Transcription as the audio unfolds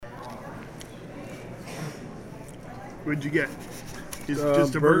What'd you get?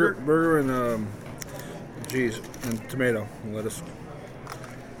 Just a burger? Burger and cheese and tomato and lettuce.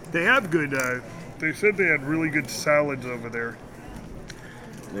 They have good. They said they had really good salads over there.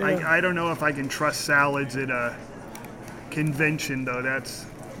 Yeah. I don't know if I can trust salads at a convention though.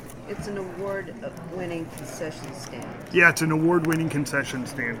 It's an award-winning concession stand. Yeah, it's an award-winning concession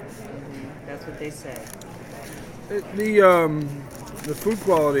stand. That's what they say. The food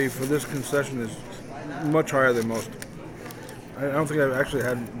quality for this concession is much higher than most. I don't think I've actually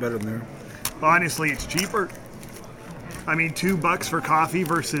had better than there. Honestly, it's cheaper. I mean, $2 for coffee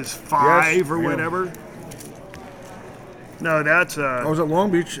versus $5 or whatever. No, that's. I was at Long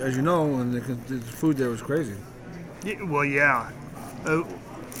Beach, as you know, and the food there was crazy. Well, yeah.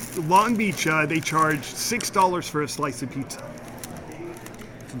 Long Beach, they charged $6 for a slice of pizza.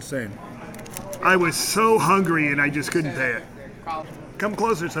 It's insane. I was so hungry and I just couldn't pay it. Come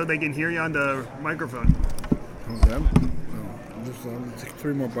closer so they can hear you on the microphone. Okay. Just take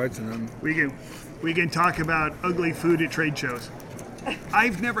 3 more bites and then. We can talk about ugly food at trade shows.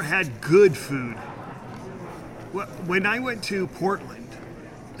 I've never had good food. When I went to Portland,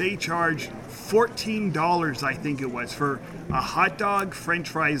 they charged $14, I think it was, for a hot dog, French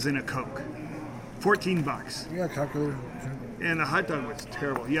fries, and a Coke. $14. You got a calculator? And the hot dog was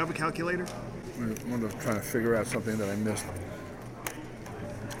terrible. You have a calculator? I'm trying to figure out something that I missed.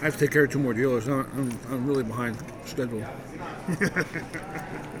 I have to take care of 2 more dealers. No, I'm really behind schedule.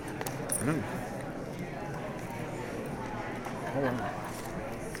 Hold on.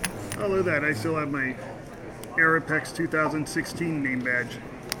 Oh, look at that. I still have my Aeropex 2016 name badge.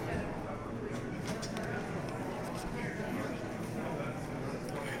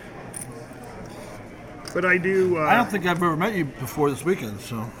 But I do... I don't think I've ever met you before this weekend,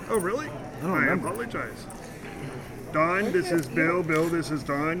 so... Oh, really? I apologize. Don, this is Bill. Bill, this is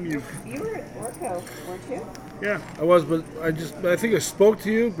Don. You were at Orco, weren't you? Yeah. I was, but I think I spoke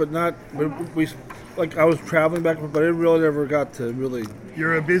to you, but not... But I was traveling back, but I really never got to really...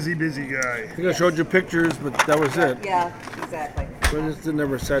 You're a busy guy. I think I showed you pictures, but that was it. Yeah, exactly. So I just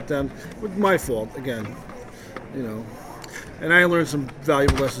never sat down. It was my fault, again. You know. And I learned some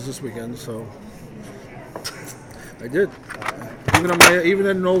valuable lessons this weekend, so... I did. Even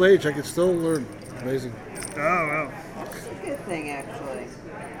at an old age, I could still learn. Amazing. Oh, wow. That's a good thing, actually.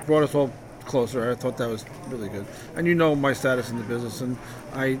 Brought us all closer. I thought that was really good. And you know my status in the business, and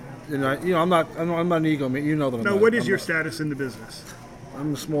I'm not an ego man. You know that I'm not. No, what is your status in the business?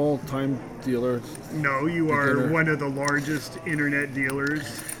 I'm a small-time dealer. No, you are one of the largest internet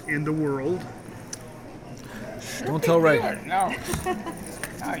dealers in the world. Don't tell Ray. No,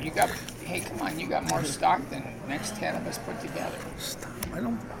 you got... Hey, come on, you got more stock than the next 10 of us put together. Stop. I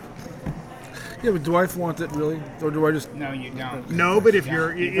don't... Yeah, but do I want it really? Or do I just... No, you don't. No, but if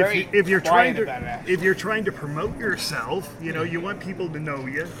you're trying to promote yourself, you want people to know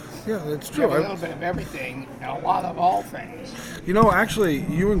you. Yeah, that's You true. have a little bit of everything and a lot of all things. Actually,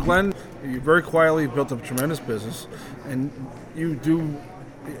 you and Glenn, you very quietly built up a tremendous business, and you do,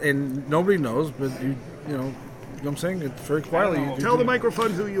 and nobody knows, but you know what I'm saying? It's very quietly. Tell the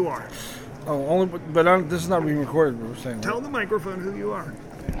microphone who you are. Oh, this is not being recorded. We're saying. Tell the microphone who you are.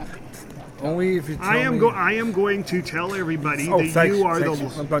 Only if you tell I am going to tell everybody that you are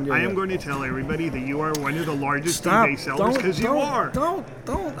I am going to tell everybody that you are one of the largest eBay sellers because you are. Don't.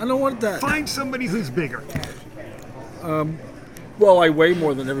 I don't want that. Find somebody who's bigger. Well, I weigh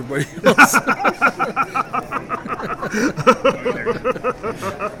more than everybody else.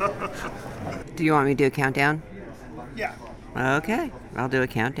 Do you want me to do a countdown? Yeah. Okay, I'll do a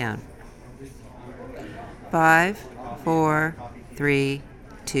countdown. 5, 4, 3,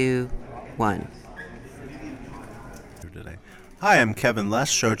 2, 1. Hi, I'm Kevin Less,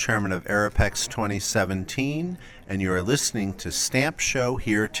 show chairman of Aeropex 2017, and you are listening to Stamp Show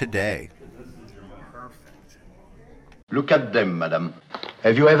Here Today. Look at them, madam.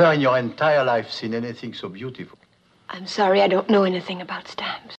 Have you ever in your entire life seen anything so beautiful? I'm sorry, I don't know anything about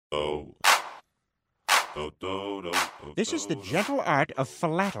stamps. This is the gentle art of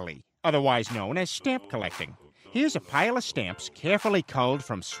philately, otherwise known as stamp collecting. Here's a pile of stamps carefully culled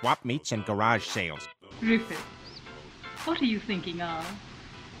from swap meets and garage sales. Rupert, what are you thinking of?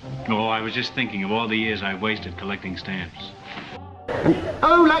 Oh, I was just thinking of all the years I wasted collecting stamps.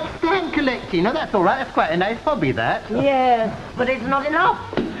 Oh, like stamp collecting. No, that's all right. That's quite a nice hobby, that. Yes, but it's not enough.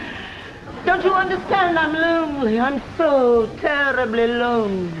 Don't you understand? I'm lonely. I'm so terribly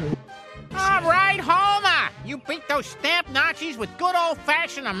lonely. All right, Homer! You beat those stamp Nazis with good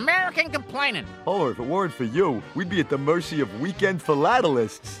old-fashioned American complaining. Homer, if it weren't for you, we'd be at the mercy of weekend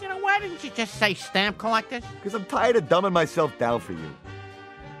philatelists. Why didn't you just say stamp collectors? Because I'm tired of dumbing myself down for you.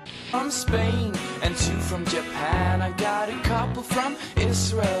 From Spain and 2 from Japan. I got a couple from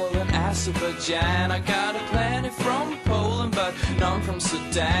Israel and Azerbaijan. I got a plenty from Poland, but none from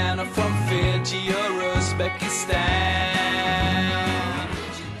Sudan or from Fiji or Uzbekistan.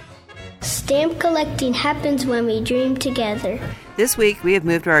 Stamp collecting happens when we dream together. This week, we have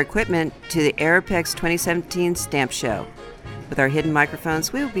moved our equipment to the Aeropex 2017 Stamp Show. With our hidden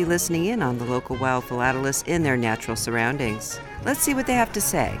microphones, we will be listening in on the local wild philatelists in their natural surroundings. Let's see what they have to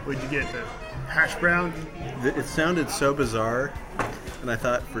say. What'd you get, the hash brown? It sounded so bizarre, and I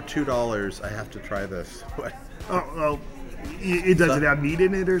thought for $2 I have to try this. What? Oh, it doesn't have meat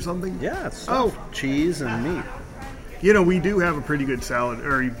in it or something? Yeah, it's cheese and meat. You know, we do have a pretty good salad,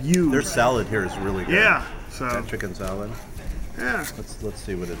 or you. Their salad here is really good. Yeah, so that chicken salad. Yeah. Let's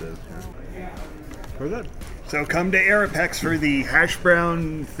see what it is here. We're good. So come to Aeropex for the hash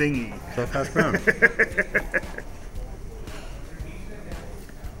brown thingy. Stuffed hash brown.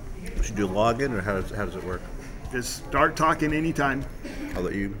 Should you log in, or how does it work? Just start talking anytime. I'll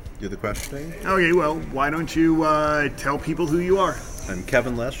let you do the questioning. Okay, well, why don't you tell people who you are? I'm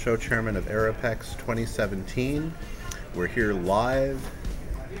Kevin Less, show chairman of Aeropex 2017. We're here live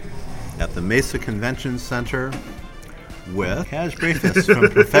at the Mesa Convention Center with cash briefings from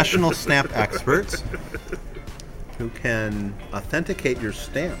professional stamp experts who can authenticate your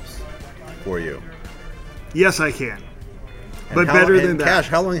stamps for you. Yes, I can. But better than that. Cash,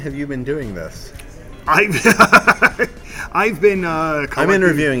 how long have you been doing this? I've been I'm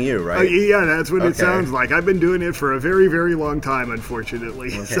interviewing you, right? Yeah, that's what it sounds like. I've been doing it for a very, very long time,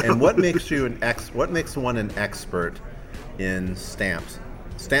 unfortunately. Okay. So. And what makes you what makes one an expert in stamps,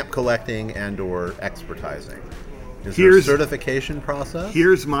 stamp collecting, and/or expertising? Is there a certification process?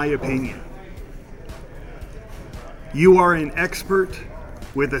 Here's my opinion. You are an expert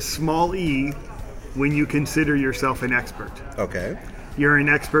with a small e when you consider yourself an expert. Okay. You're an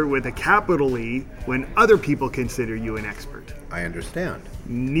expert with a capital E when other people consider you an expert. I understand.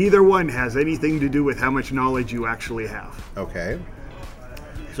 Neither one has anything to do with how much knowledge you actually have. Okay.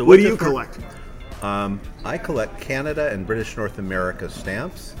 So what do you collect? I collect Canada and British North America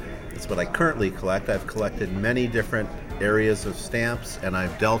stamps. That's what I currently collect. I've collected many different areas of stamps, and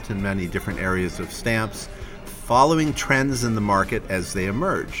I've dealt in many different areas of stamps, following trends in the market as they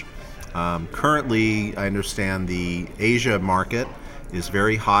emerge. Currently, I understand the Asia market is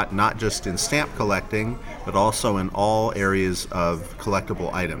very hot, not just in stamp collecting, but also in all areas of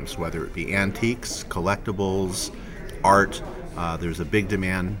collectible items, whether it be antiques, collectibles, art. There's a big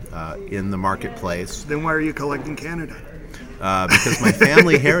demand in the marketplace. Then why are you collecting Canada? Because my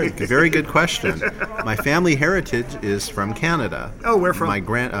family heritage, very good question. My family heritage is from Canada. Oh, where from? My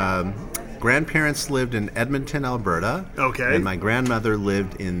grandparents lived in Edmonton, Alberta. Okay. And my grandmother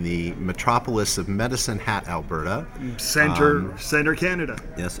lived in the metropolis of Medicine Hat, Alberta. Center Canada.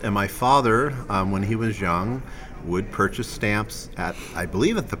 Yes, and my father, when he was young, would purchase stamps at, I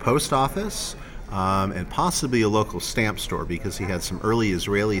believe, at the post office, and possibly a local stamp store, because he had some early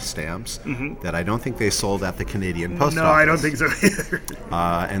Israeli stamps that I don't think they sold at the Canadian post office. No, I don't think so either.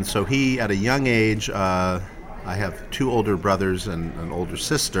 And so he, at a young age, I have 2 older brothers and an older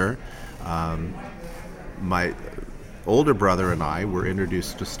sister. My older brother and I were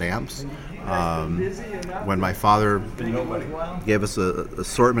introduced to stamps when my father gave us an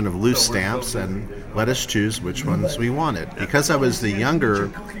assortment of loose stamps and let us choose which ones we wanted. Because I was the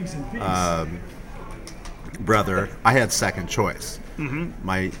younger brother, I had second choice.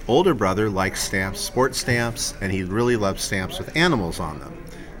 My older brother liked stamps, sports stamps, and he really loved stamps with animals on them.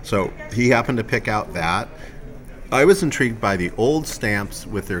 So he happened to pick out that. I was intrigued by the old stamps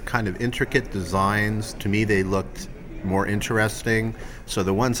with their kind of intricate designs. To me, they looked more interesting. So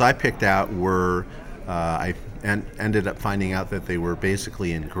the ones I picked out were, I ended up finding out that they were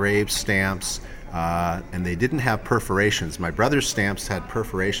basically engraved stamps, and they didn't have perforations. My brother's stamps had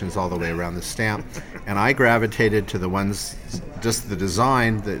perforations all the way around the stamp, and I gravitated to the ones, just the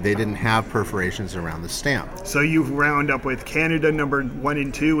design, that they didn't have perforations around the stamp. So you wound up with Canada number 1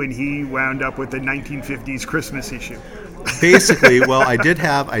 and 2, and he wound up with the 1950s Christmas issue. Basically, well, I did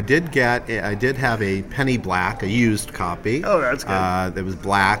have a penny black, a used copy. Oh, that's good. It was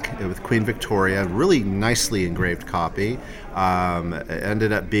black with Queen Victoria, really nicely engraved copy. It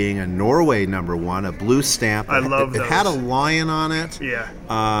ended up being a Norway number 1, a blue stamp. I love those. It had a lion on it. Yeah.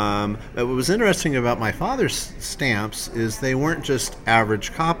 What was interesting about my father's stamps is they weren't just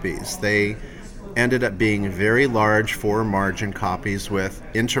average copies. They ended up being very large 4-margin copies with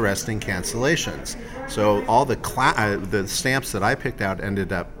interesting cancellations. So all the stamps that I picked out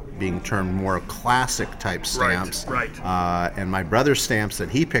ended up being termed more classic type stamps. Right. And my brother's stamps that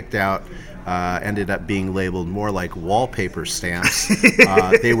he picked out ended up being labeled more like wallpaper stamps.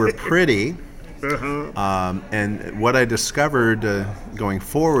 They were pretty. And what I discovered going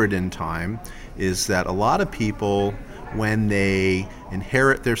forward in time is that a lot of people, when they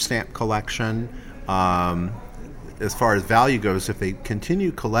inherit their stamp collection, as far as value goes, if they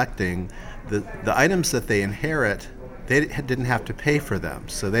continue collecting, the items that they inherit, they didn't have to pay for them,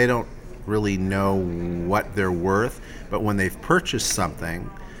 so they don't really know what they're worth. But when they've purchased something,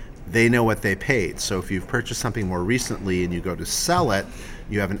 they know what they paid. So if you've purchased something more recently and you go to sell it,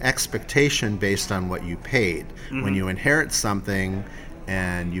 you have an expectation based on what you paid. When you inherit something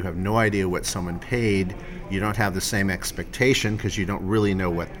and you have no idea what someone paid, you don't have the same expectation because you don't really know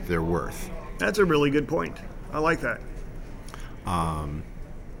what they're worth. That's a really good point. I like that.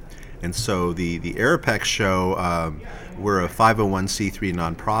 And so the Aeropex show, we're a 501c3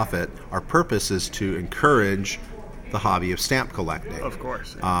 nonprofit. Our purpose is to encourage the hobby of stamp collecting. Of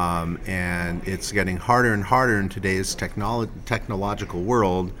course. And it's getting harder and harder in today's technological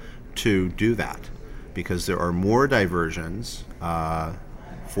world to do that, because there are more diversions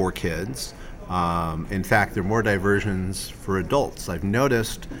for kids. In fact, there are more diversions for adults. I've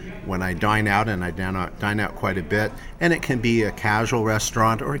noticed when I dine out, and I dine out quite a bit, and it can be a casual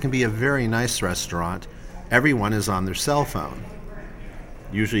restaurant or it can be a very nice restaurant, everyone is on their cell phone,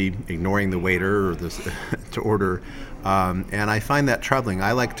 usually ignoring the waiter or to order. And I find that troubling.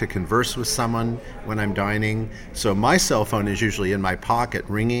 I like to converse with someone when I'm dining, so my cell phone is usually in my pocket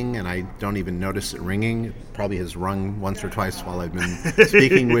ringing, and I don't even notice it ringing. It probably has rung once or twice while I've been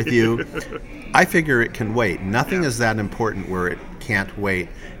speaking with you. I figure it can wait. Nothing is that important where it can't wait,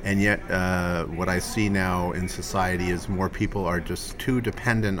 and yet what I see now in society is more people are just too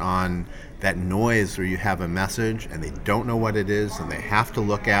dependent on that noise where you have a message and they don't know what it is and they have to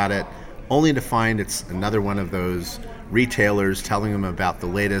look at it, only to find it's another one of those retailers telling them about the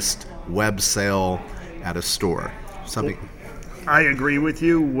latest web sale at a store. I agree with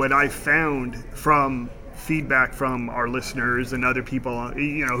you. What I found from feedback from our listeners and other people,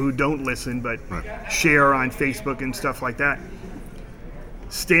 who don't listen but share on Facebook and stuff like that,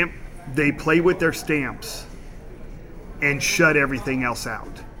 they play with their stamps and shut everything else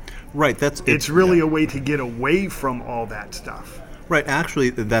out. Right. It's really a way to get away from all that stuff. Right. Actually,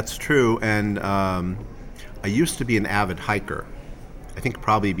 that's true. And I used to be an avid hiker. I think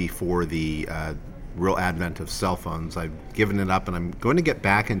probably before the real advent of cell phones. I've given it up, and I'm going to get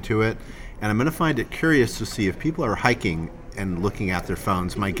back into it. And I'm going to find it curious to see if people are hiking and looking at their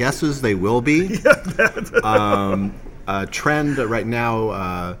phones. My guess is they will be. A trend right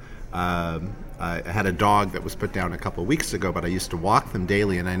now, I had a dog that was put down a couple of weeks ago, but I used to walk them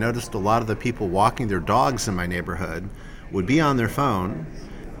daily, and I noticed a lot of the people walking their dogs in my neighborhood would be on their phone,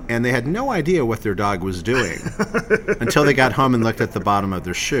 and they had no idea what their dog was doing until they got home and looked at the bottom of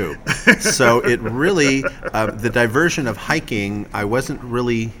their shoe. So it really, the diversion of hiking, I wasn't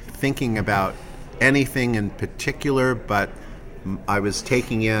really thinking about anything in particular, but I was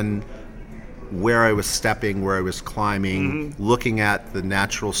taking in where I was stepping, where I was climbing, looking at the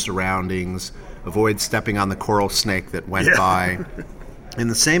natural surroundings, avoid stepping on the coral snake that went by. In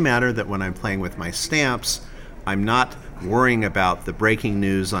the same manner that when I'm playing with my stamps, I'm not worrying about the breaking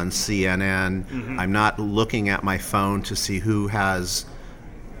news on CNN. I'm not looking at my phone to see who has,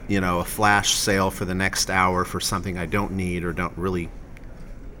 a flash sale for the next hour for something I don't need or don't really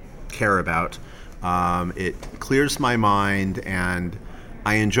care about. It clears my mind and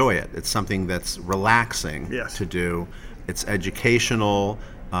I enjoy it. It's something that's relaxing to do. It's educational,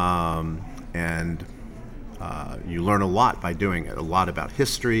 and you learn a lot by doing it. A lot about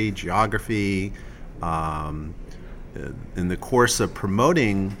history, geography. In the course of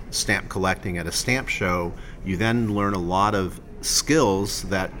promoting stamp collecting at a stamp show, you then learn a lot of skills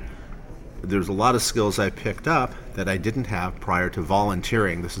there's a lot of skills I picked up that I didn't have prior to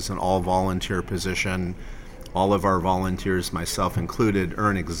volunteering. This is an all-volunteer position. All of our volunteers, myself included,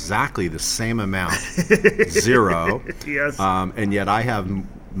 earn exactly the same amount, zero. Yes. And yet I have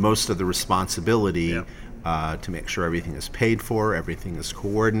most of the responsibility to make sure everything is paid for, everything is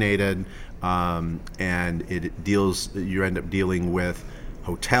coordinated, and you end up dealing with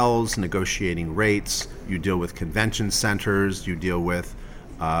hotels, negotiating rates, you deal with convention centers, you deal with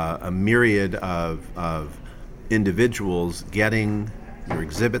a myriad of individuals getting your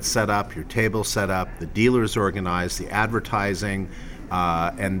exhibit set up, your table set up, the dealers organized, the advertising,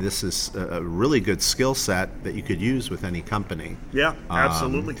 and this is a really good skill set that you could use with any company. Yeah,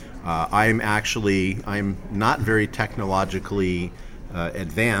 absolutely. I'm not very technologically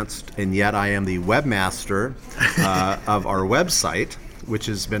advanced, and yet I am the webmaster of our website, which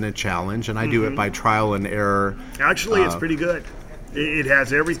has been a challenge, and I do it by trial and error. Actually, it's pretty good. It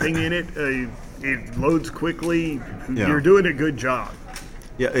has everything in it. It loads quickly. Yeah. You're doing a good job.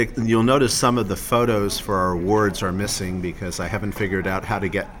 Yeah, you'll notice some of the photos for our awards are missing because I haven't figured out how to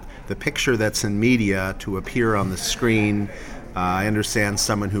get the picture that's in media to appear on the screen. I understand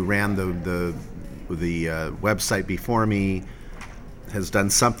someone who ran the website before me has done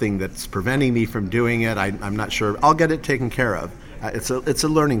something that's preventing me from doing it. I'm not sure. I'll get it taken care of. It's a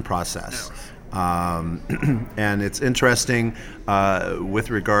learning process. And it's interesting with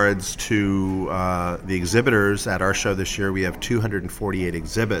regards to the exhibitors at our show this year. We have 248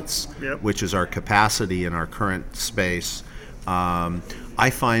 exhibits, which is our capacity in our current space. What I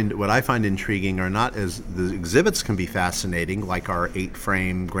find intriguing are not as the exhibits can be fascinating, like our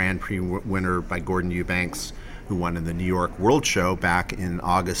 8-frame Grand Prix winner by Gordon Eubanks, who won in the New York World Show back in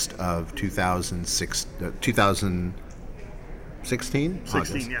August of 2016.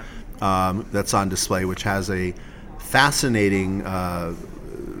 August. Yeah. That's on display, which has a fascinating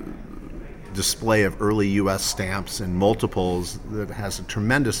display of early U.S. stamps and multiples that has a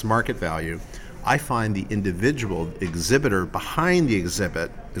tremendous market value. I find the individual exhibitor behind the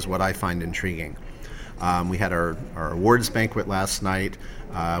exhibit is what I find intriguing. We had our awards banquet last night,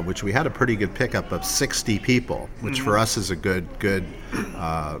 which we had a pretty good pickup of 60 people, which for us is a good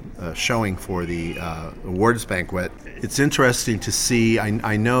showing for the awards banquet. It's interesting to see.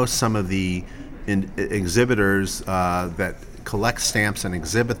 I know some of the exhibitors that collect stamps and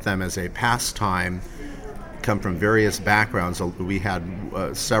exhibit them as a pastime come from various backgrounds. We had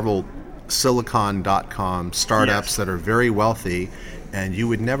several Silicon.com startups that are very wealthy, and you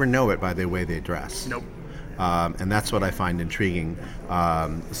would never know it by the way they dress. Nope. And that's what I find intriguing.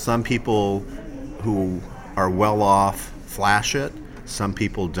 Some people who are well off flash it. Some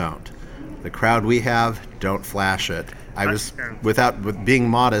people don't. The crowd we have don't flash it. With being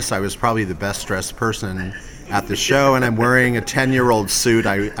modest, I was probably the best dressed person at the show, and I'm wearing a 10-year-old suit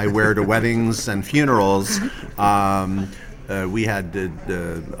I wear to weddings and funerals. We had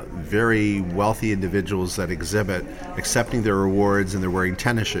very wealthy individuals that exhibit, accepting their awards, and they're wearing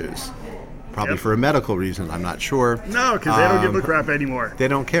tennis shoes. Probably for a medical reason, I'm not sure. No, because they don't give a crap anymore. They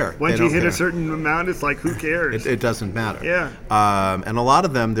don't care. Once you hit a certain amount, it's like, who cares? It doesn't matter. Yeah. And a lot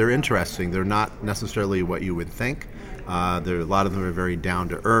of them, they're interesting. They're not necessarily what you would think. A lot of them are very down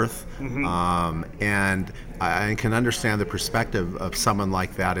to earth. And I can understand the perspective of someone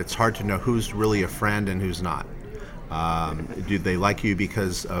like that. It's hard to know who's really a friend and who's not. Do they like you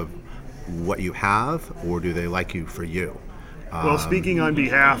because of what you have, or do they like you for you? Well, speaking on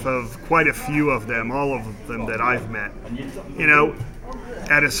behalf of quite a few of them, all of them that I've met,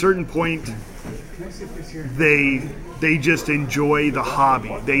 at a certain point, they just enjoy the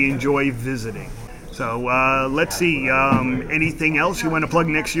hobby. They enjoy visiting. So let's see. Anything else you want to plug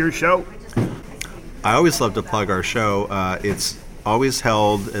next year's show? I always love to plug our show. It's always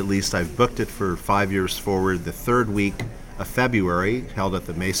held, at least I've booked it for 5 years forward, the third week of February, held at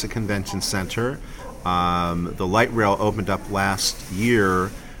the Mesa Convention Center. The light rail opened up last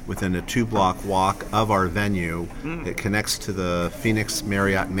year within a 2-block walk of our venue. It connects to the Phoenix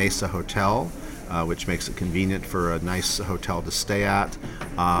Marriott Mesa Hotel, which makes it convenient for a nice hotel to stay at.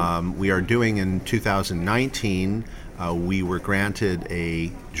 We are doing in 2019, we were granted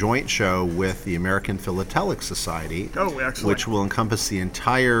a joint show with the American Philatelic Society, which will encompass the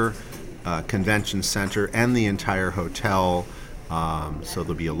entire convention center and the entire hotel. So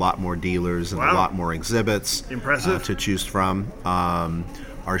there'll be a lot more dealers and a lot more exhibits to choose from.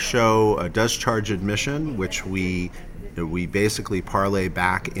 Our show does charge admission, which we basically parlay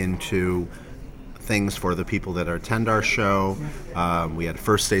back into things for the people that attend our show. We had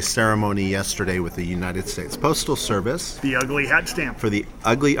first day ceremony yesterday with the United States Postal Service. The ugly hat stamp. For the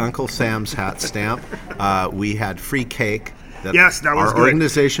ugly Uncle Sam's hat stamp. We had free cake. That was our good.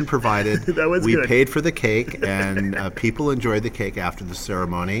 Organization provided. That was we good. paid for the cake, and people enjoyed the cake after the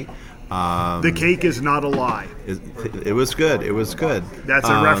ceremony. The cake is not a lie. It was good. It was good. That's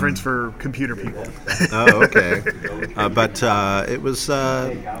a reference for computer people. Oh, okay. But it was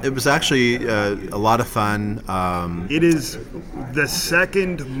actually a lot of fun. It is the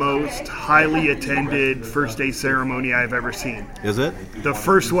second most highly attended first day ceremony I've ever seen. Is it? The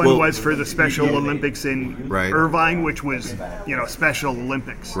first one was for the Special Olympics in Right. Irvine, which was, Special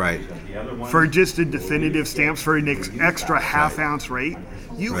Olympics. Right. For just a definitive stamps for an extra half-ounce rate,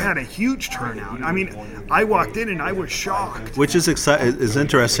 you had a huge huge turnout. I mean, I walked in and I was shocked. Which is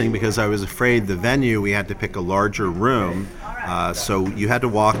interesting because I was afraid the venue, we had to pick a larger room. So you had to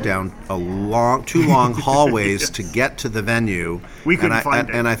walk down two long hallways to get to the venue. We couldn't find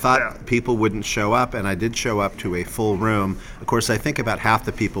it. And I thought people wouldn't show up, and I did show up to a full room. Of course, I think about half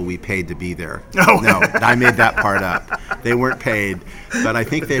the people we paid to be there. Oh. No, I made that part up. They weren't paid, but I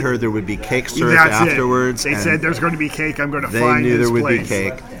think they heard there would be cake served afterwards. They said there's going to be cake. I'm going to find this place. They knew there would be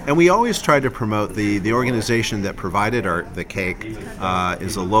cake. And we always try to promote the organization that provided the cake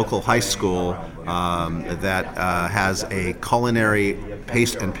is a local high school that has a culinary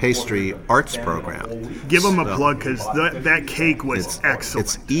pastry arts program. Give them a plug because that cake was excellent.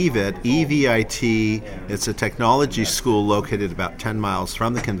 It's EVIT, EVIT. It's a technology school located about 10 miles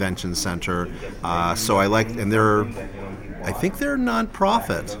from the convention center. So I think they're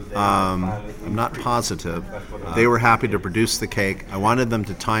nonprofit. I'm not positive. They were happy to produce the cake. I wanted them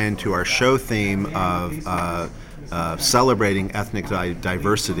to tie into our show theme of celebrating ethnic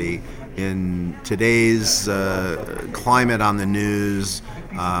diversity. In today's climate on the news,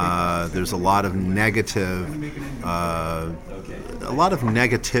 there's a lot of negativity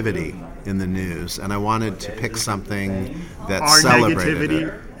in the news, and I wanted to pick something that celebrated it.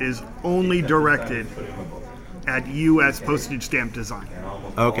 Our negativity is only directed at U.S. postage stamp design.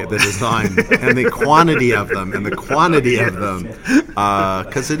 Okay, the design and the quantity of them,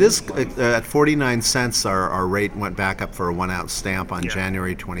 because it is at 49 cents. Our rate went back up for a 1-ounce stamp on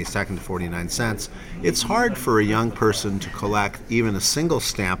January 22nd to 49 cents. It's hard for a young person to collect even a single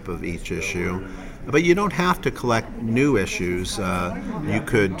stamp of each issue. But you don't have to collect new issues. You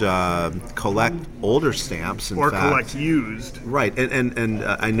could collect older stamps. Collect used. Right, and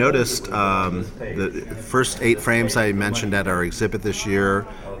I noticed the first 8 frames I mentioned at our exhibit this year,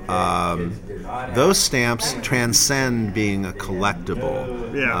 those stamps transcend being a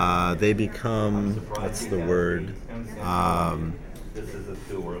collectible. Yeah. They become, what's the word?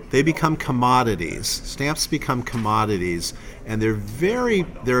 They become commodities. Stamps become commodities, and they're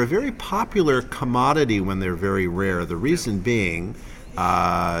a very popular commodity when they're very rare. The reason being,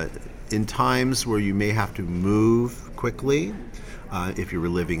 in times where you may have to move quickly, if you were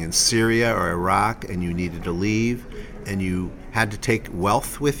living in Syria or Iraq and you needed to leave, and you had to take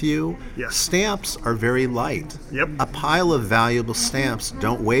wealth with you, stamps are very light. Yep. A pile of valuable stamps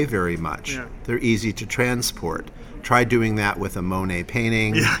don't weigh very much. Yeah. They're easy to transport. Try doing that with a Monet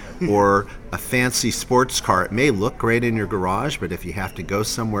painting or a fancy sports car. It may look great in your garage, but if you have to go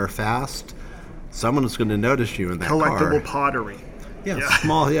somewhere fast, someone's going to notice you in that car. Collectible pottery.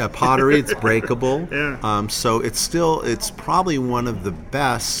 Small pottery. It's breakable. Yeah. So it's probably one of the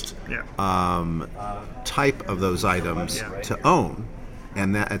best type of those items to own,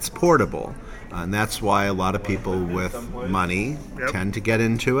 and that it's portable, and that's why a lot of people with money tend to get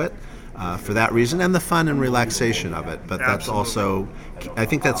into it. For that reason, and the fun and relaxation of it. But that's also, I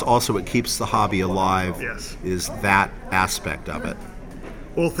think that's also what keeps the hobby alive, is that aspect of it.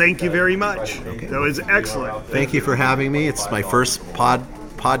 Well, thank you very much. Okay. That was excellent. Thank you for having me. It's my first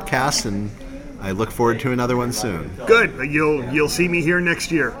podcast, and I look forward to another one soon. Good. You'll see me here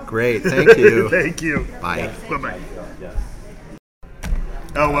next year. Great. Thank you. Thank you. Bye. Bye-bye.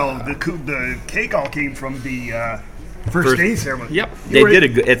 Oh, well, the cake all came from the... First day ceremony. Yep,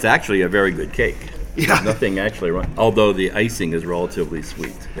 it's actually a very good cake. Yeah. Nothing actually wrong. Although the icing is relatively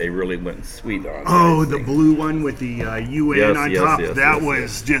sweet. They really went sweet on it. Oh, the blue one with the UN on top. That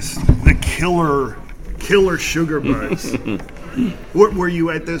was just the killer sugar bars. Were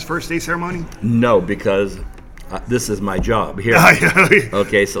you at this first day ceremony? No, because this is my job here.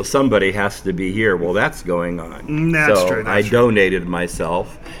 Okay, so somebody has to be here while that's going on. That's true. I donated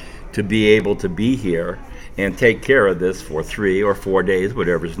myself to be able to be here and take care of this for 3 or 4 days,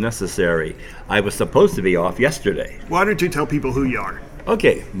 whatever is necessary. I was supposed to be off yesterday. Why don't you tell people who you are?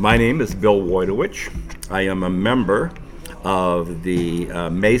 Okay, my name is Bill Wojtowicz. I am a member of the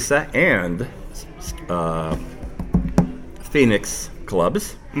Mesa and Phoenix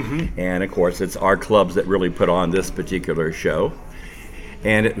clubs. Mm-hmm. And of course, it's our clubs that really put on this particular show.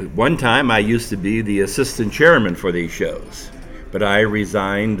 And at one time, I used to be the assistant chairman for these shows. But I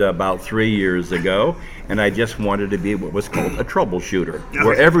resigned about 3 years ago, and I just wanted to be what was called a troubleshooter.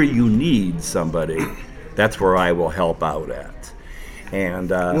 Wherever you need somebody, that's where I will help out at. And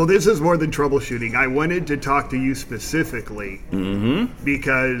well, this is more than troubleshooting. I wanted to talk to you specifically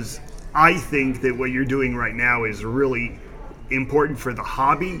because I think that what you're doing right now is really important for the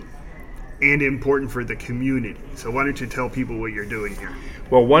hobby and important for the community. So why don't you tell people what you're doing here?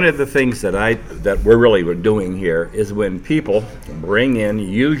 Well, one of the things that we're really doing here is when people bring in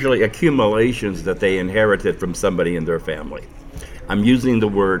usually accumulations that they inherited from somebody in their family. I'm using the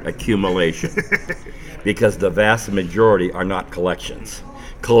word accumulation because the vast majority are not collections.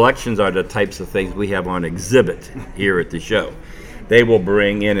 Collections are the types of things we have on exhibit here at the show. They will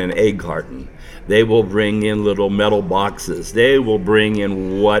bring in an egg carton. They will bring in little metal boxes. They will bring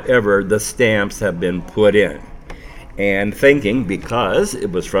in whatever the stamps have been put in. And thinking, because it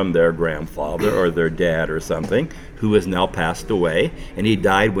was from their grandfather or their dad or something, who has now passed away, and he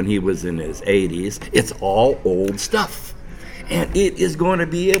died when he was in his 80s, it's all old stuff. And it is going to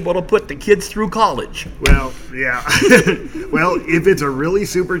be able to put the kids through college. Well, yeah. Well, if it's a really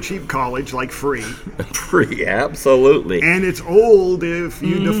super cheap college, like free. Free, absolutely. And it's old if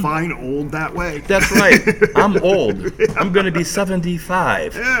you define old that way. That's right. I'm old. I'm going to be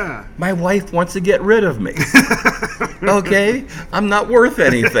 75. Yeah. My wife wants to get rid of me. Okay? I'm not worth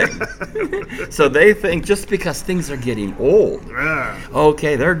anything. So they think just because things are getting old,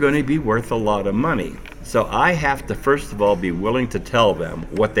 okay, they're going to be worth a lot of money. So I have to, first of all, be willing to tell them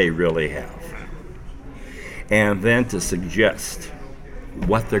what they really have. And then to suggest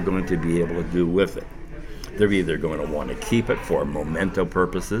what they're going to be able to do with it. They're either going to want to keep it for memento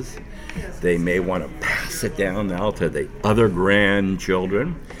purposes. They may want to pass it down now to the other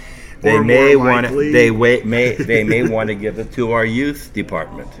grandchildren. They may want to. They may want to give it to our youth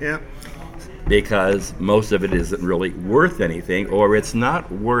department. Yeah. Because most of it isn't really worth anything, or it's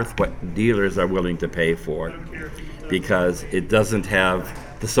not worth what dealers are willing to pay for, because it doesn't have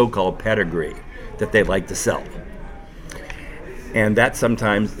the so-called pedigree that they like to sell. And that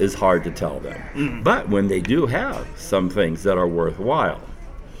sometimes is hard to tell them. But when they do have some things that are worthwhile,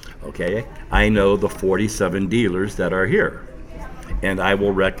 okay, I know the 47 dealers that are here, and I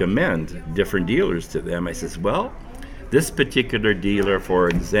will recommend different dealers to them. I says, well, this particular dealer, for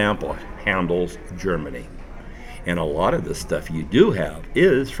example, handles Germany. And a lot of the stuff you do have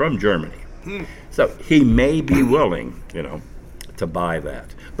is from Germany. So he may be willing, to buy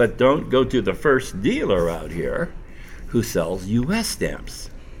that. But don't go to the first dealer out here who sells U.S. stamps,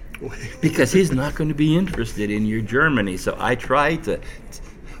 because he's not going to be interested in your Germany. So I try to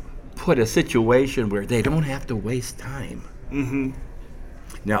put a situation where they don't have to waste time.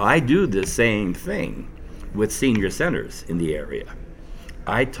 Now, I do the same thing with senior centers in the area.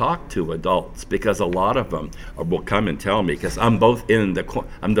 I talk to adults because a lot of them will come and tell me, because I'm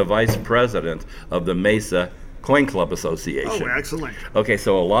I'm the vice president of the Mesa Coin Club Association. Oh, excellent. Okay,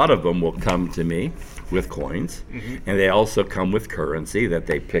 so a lot of them will come to me with coins, and they also come with currency that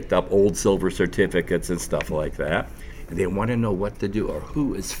they picked up, old silver certificates and stuff like that. And they want to know what to do, or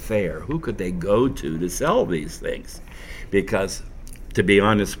who is fair, who could they go to sell these things. Because, to be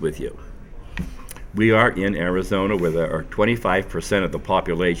honest with you, we are in Arizona where there are 25% of the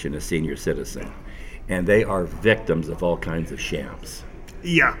population is senior citizen, and they are victims of all kinds of shams.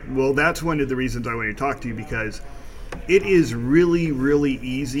 Yeah, well, that's one of the reasons I want to talk to you, because it is really, really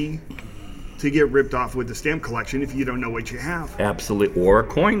easy to get ripped off with the stamp collection if you don't know what you have. Absolutely, or a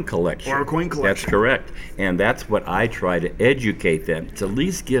coin collection. Or a coin collection. That's correct. And that's what I try to educate them, to at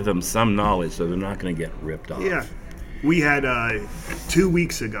least give them some knowledge so they're not going to get ripped off. Yeah. We had 2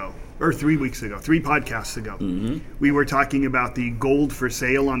 weeks ago, or 3 weeks ago, 3 podcasts ago, we were talking about the gold for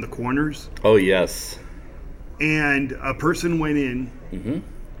sale on the corners. Oh, yes. And a person went in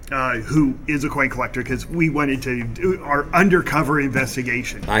who is a coin collector, because we wanted to do our undercover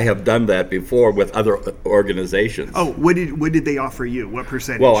investigation. I have done that before with other organizations. Oh, what did they offer you? What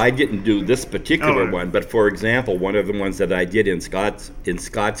percentage? Well, I didn't do this particular one, but for example, one of the ones that I did in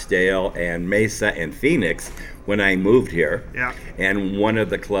Scottsdale and Mesa and Phoenix when I moved here, and one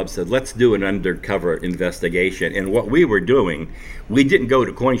of the clubs said, let's do an undercover investigation. And what we were doing, we didn't go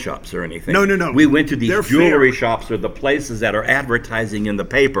to coin shops or anything. No. We went to these jewelry shops or the places that are advertising in the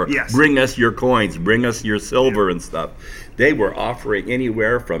paper. Yes. Bring us your coins, bring us your silver and stuff. They were offering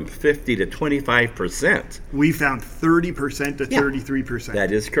anywhere from 50 to 25%. We found 30% to 33%.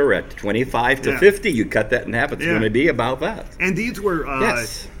 That is correct. 25 to 50, you cut that in half, it's going to be about that. And these were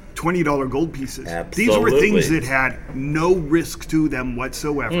 $20 gold pieces. Absolutely. These were things that had no risk to them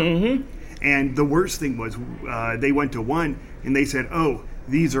whatsoever. And the worst thing was they went to one and they said, oh,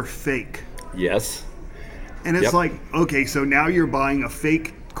 these are fake. Yes. And it's like, okay, so now you're buying a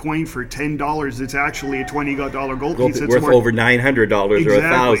fake coin for $10. It's actually a $20 gold piece. It's worth over $900 or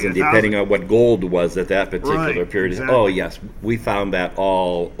 $1,000, depending on what gold was at that particular period. Exactly. Oh, yes. We found that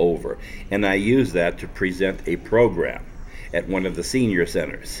all over. And I use that to present a program at one of the senior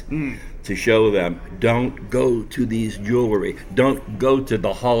centers to show them, don't go to these jewelry, don't go to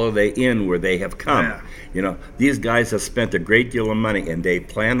the Holiday Inn where they have come. These guys have spent a great deal of money and they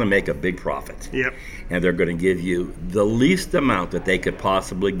plan to make a big profit. And they're going to give you the least amount that they could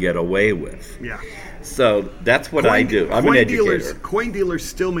possibly get away with. So that's what I do. I'm an educator. Coin dealers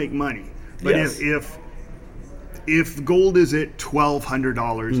still make money, but Yes. if gold is at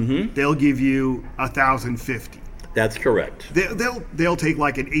 $1,200, they'll give you $1,050. That's correct. They'll take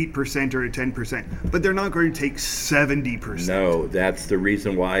like an 8% or a 10%, but they're not going to take 70%. No, that's the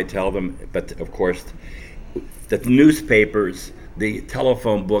reason why I tell them. But of course, the newspapers, the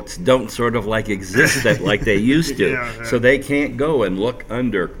telephone books don't sort of like exist like they used to. Yeah. So they can't go and look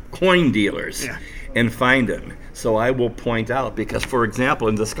under coin dealers and find them. So I will point out, because for example,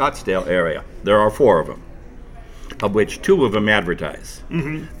 in the Scottsdale area, there are 4 of them, of which 2 of them advertise.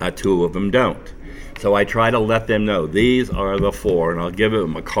 2 of them don't. So I try to let them know these are the 4, and I'll give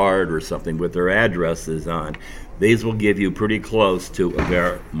them a card or something with their addresses on. These will give you pretty close to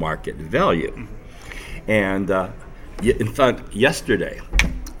their market value. And in fact, yesterday,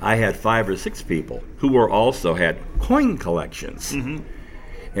 I had 5 or 6 people who were also had coin collections.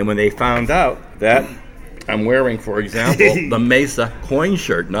 And when they found out that I'm wearing, for example, the Mesa coin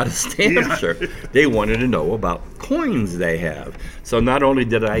shirt, not a stamp shirt, they wanted to know about coins they have. So not only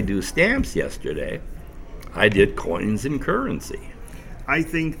did I do stamps yesterday, I did coins and currency. I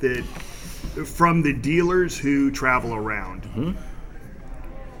think that from the dealers who travel around,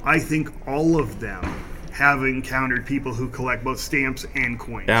 I think all of them have encountered people who collect both stamps and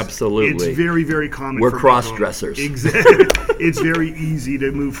coins. Absolutely. It's very, very common. We're for cross-dressers. Exactly. It's very easy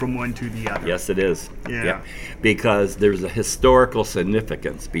to move from one to the other. Yes, it is. Yeah. Because there's a historical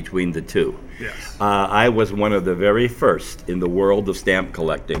significance between the two. Yes. I was one of the very first in the world of stamp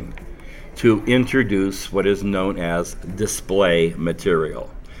collecting to introduce what is known as display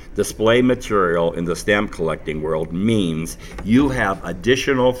material. Display material in the stamp collecting world means you have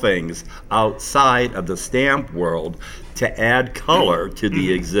additional things outside of the stamp world to add color to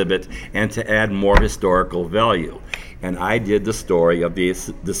the exhibit and to add more historical value. And I did the story of the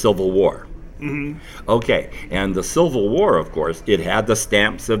Civil War. Okay, and the Civil War, of course, it had the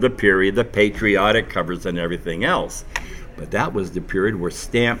stamps of the period, the patriotic covers and everything else. But that was the period where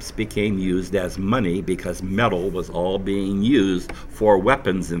stamps became used as money because metal was all being used for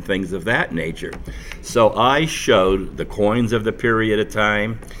weapons and things of that nature. So I showed the coins of the period of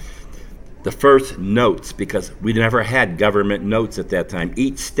time, the first notes, because we never had government notes at that time.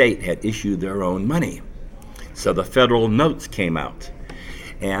 Each state had issued their own money. So the federal notes came out.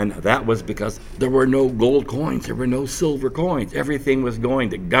 And that was because there were no gold coins, there were no silver coins. Everything was going,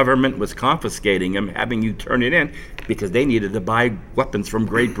 the government was confiscating them, having you turn it in, because they needed to buy weapons from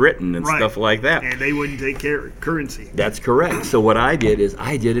Great Britain and stuff like that. And they wouldn't take currency. That's correct. So what I did is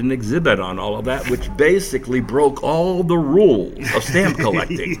I did an exhibit on all of that, which basically broke all the rules of stamp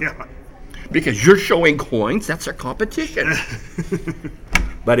collecting. Because you're showing coins, that's a competition.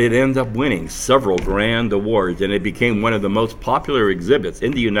 But it ended up winning several grand awards, and it became one of the most popular exhibits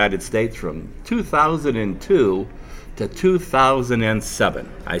in the United States from 2002 to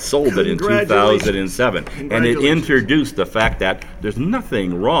 2007. I sold it in 2007, and it introduced the fact that there's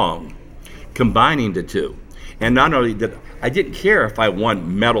nothing wrong combining the two. And not only did I didn't care if I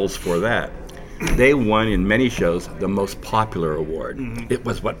won medals for that. They won in many shows the most popular award. It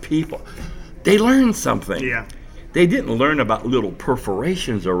was what people, they learned something. Yeah. They didn't learn about little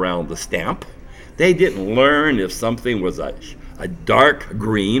perforations around the stamp. They didn't learn if something was a dark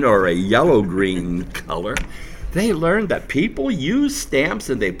green or a yellow-green color. They learned that people use stamps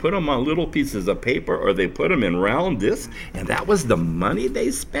and they put them on little pieces of paper or they put them in round discs, and that was the money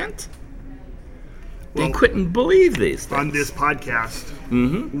they spent. They couldn't believe these things. On this podcast,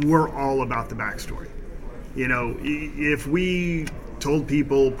 we're all about the backstory. You know, if we told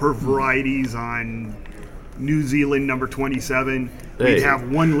people per varieties on New Zealand number 27, we'd have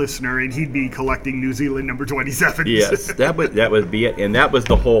one listener and he'd be collecting New Zealand number 27. Yes, that would be it, and that was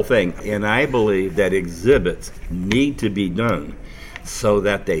the whole thing. And I believe that exhibits need to be done so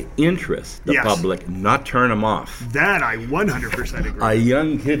that they interest the public, not turn them off. That I 100% agree. A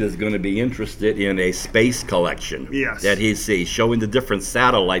young kid is going to be interested in a space collection that he sees, showing the different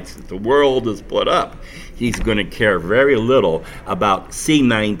satellites that the world has put up. He's going to care very little about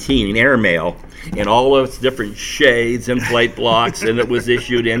C-19 airmail in all of its different shades and plate blocks, and it was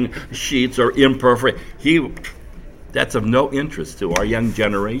issued in sheets or imperfect. That's of no interest to our young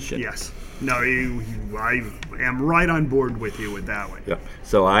generation. Yes. No, I am right on board with you with that one. Yeah.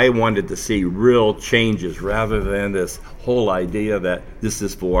 So I wanted to see real changes rather than this whole idea that this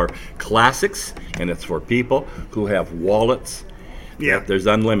is for classics and it's for people who have wallets. Yeah. That there's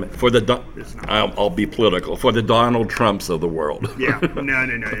unlimited for the. I'll be political for the Donald Trumps of the world. Yeah. No.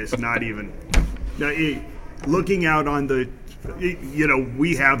 It's not even. No, looking out on the,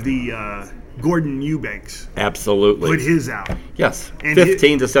 we have the Gordon Eubanks Absolutely. put his out. Yes. And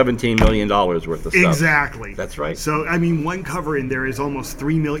 $15 to $17 million worth of stuff. Exactly. That's right. So, I mean, one cover in there is almost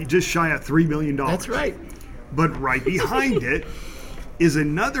 $3 million, just shy of $3 million. That's right. But right behind it is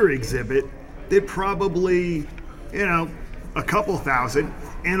another exhibit that probably, a couple thousand.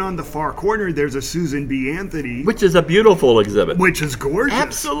 And on the far corner, there's a Susan B. Anthony. Which is a beautiful exhibit. Which is gorgeous.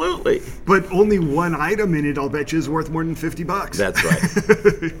 Absolutely. But only one item in it, I'll bet you, is worth more than $50. That's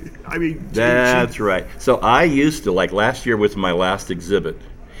right. I mean, that's right. So I used to, like last year was my last exhibit.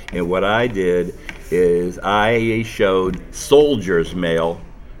 And what I did is I showed soldiers' mail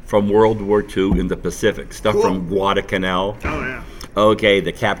from World War II in the Pacific. Stuff from Guadalcanal. Oh, yeah. Okay,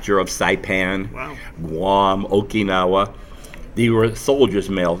 the capture of Saipan, Guam, Okinawa. These were soldiers'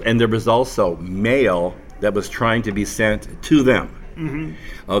 mail, and there was also mail that was trying to be sent to them. Mm-hmm.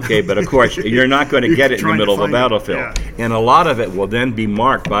 Okay, but of course, you're not going to get it in the middle of a battlefield. And a lot of it will then be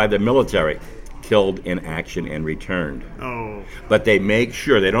marked by the military, killed in action and returned. Oh. But they make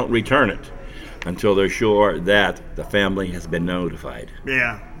sure they don't return it until they're sure that the family has been notified.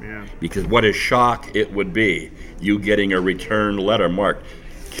 Yeah. Because what a shock it would be, you getting a return letter marked,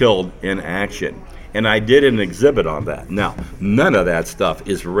 killed in action. And I did an exhibit on that. Now, none of that stuff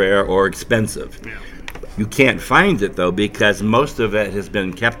is rare or expensive. Yeah. You can't find it, though, because most of it has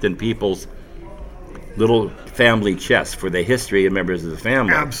been kept in people's little family chests for the history of members of the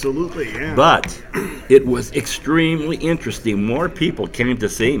family. Absolutely, yeah. But it was extremely interesting. More people came to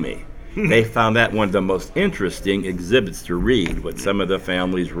see me. They found that one of the most interesting exhibits to read, what some of the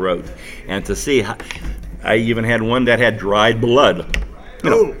families wrote. And to see how, I even had one that had dried blood.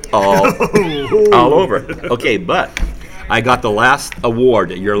 All over. Okay, but I got the last award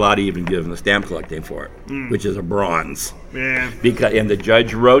that you're allowed to even give in the stamp collecting for it, which is a bronze. Yeah. And the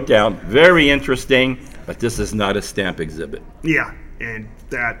judge wrote down, very interesting, but this is not a stamp exhibit. Yeah, and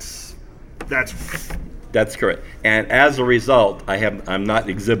that's correct. And as a result, I'm not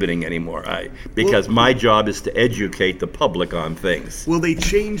exhibiting anymore. Because my job is to educate the public on things. Well, they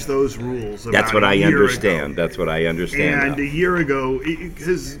changed those rules. That's what I understand. That's what I understand. And now. a year ago,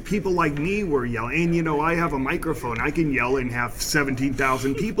 because people like me were yelling, and I have a microphone, I can yell and have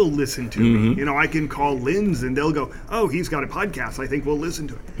 17,000 people listen to me. I can call Lynn's and they'll go, "Oh, he's got a podcast. I think we'll listen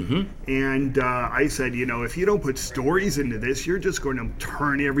to it." Mm-hmm. And I said, if you don't put stories into this, you're just going to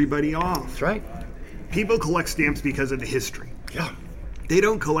turn everybody off. That's right. People collect stamps because of the history. Yeah. They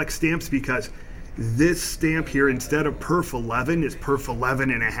don't collect stamps because this stamp here, instead of perf 11, is perf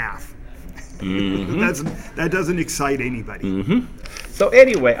 11 and a half. Mm-hmm. That doesn't excite anybody. Mm-hmm. So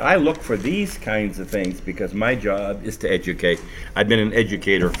anyway, I look for these kinds of things because my job is to educate. I've been an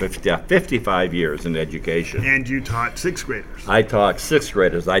educator for 55 years in education. And you taught sixth graders. I taught sixth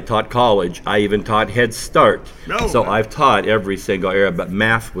graders. I taught college. I even taught Head Start. So I've taught every single area, but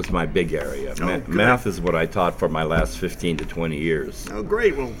math was my big area. Math is what I taught for my last 15 to 20 years. Oh,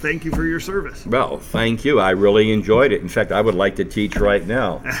 great. Well, thank you for your service. Well, thank you. I really enjoyed it. In fact, I would like to teach right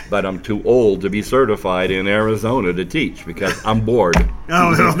now, but I'm too old to be certified in Arizona to teach because I'm bored.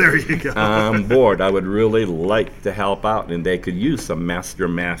 Oh, well, there you go. I'm bored. I would really like to help out, and they could use some master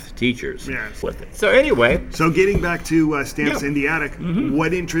math teachers with it. So anyway. So getting back to Stamps in the Attic,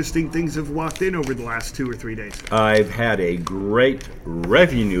 what interesting things have walked in over the last 2 or 3 days? I've had a great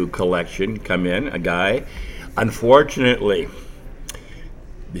revenue collection come in, a guy. Unfortunately,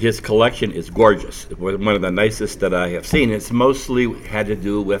 his collection is gorgeous. It was one of the nicest that I have seen. It's mostly had to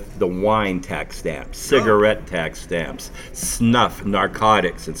do with the wine tax stamps, cigarette tax stamps, snuff,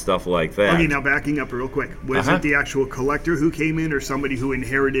 narcotics, and stuff like that. Okay, now backing up real quick. Was it the actual collector who came in or somebody who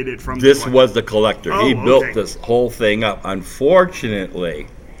inherited it from This the collector? was the collector. He built this whole thing up. Unfortunately,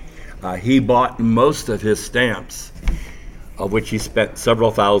 he bought most of his stamps, of which he spent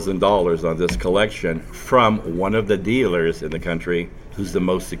several $1,000s on this collection, from one of the dealers in the country who's the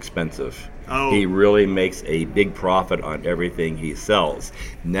most expensive. He really makes a big profit on everything he sells.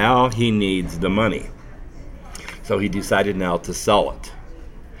 Now he needs the money. So he decided now to sell it.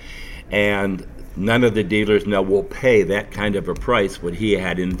 And none of the dealers now will pay that kind of a price what he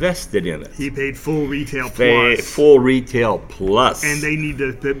had invested in it. He paid full retail plus. Full retail plus. And they need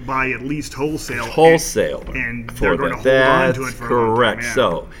to buy at least wholesale. And they're going to hold on to it for a long time. Correct.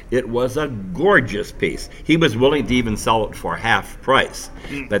 So it was a gorgeous piece. He was willing to even sell it for half price.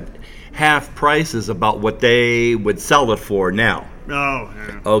 But half price is about what they would sell it for now.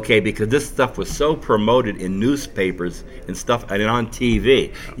 Okay, because this stuff was so promoted in newspapers and stuff, and on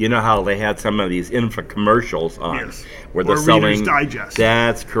TV. You know how they had some of these infomercials on, where they're selling. Reader's Digest.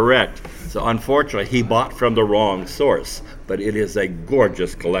 That's correct. So unfortunately, he bought from the wrong source, but it is a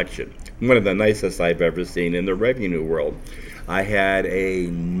gorgeous collection. One of the nicest I've ever seen in the revenue world. I had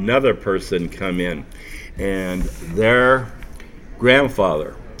another person come in, and their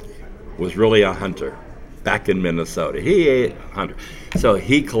grandfather was really a hunter back in Minnesota. He ate hunter. So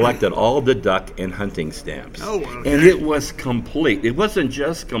he collected all the duck and hunting stamps. Oh, okay. And it was complete. It wasn't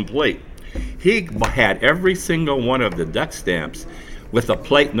just complete. He had every single one of the duck stamps with a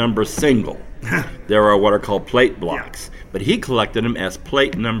plate number single. There are what are called plate blocks. Yeah. But he collected them as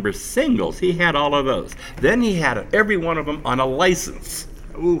plate number singles. He had all of those. Then he had every one of them on a license.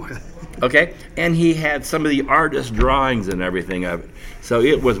 Ooh. Okay? And he had some of the artist drawings and everything of it. So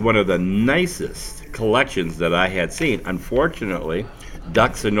it was one of the nicest collections that I had seen. Unfortunately,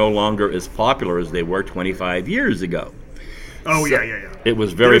 ducks are no longer as popular as they were 25 years ago. Oh, so yeah. It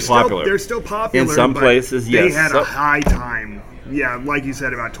was very popular. They're still popular. In some places, yes. They had a high time. Yeah, like you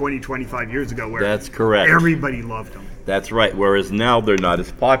said, about 25 years ago, where that's correct. Everybody loved them. That's right. Whereas now they're not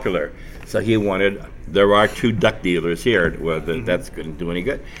as popular. So he wanted. There are 2 duck dealers here. Well, that's couldn't do any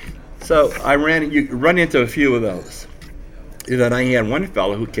good. So you run into a few of those. And then I had one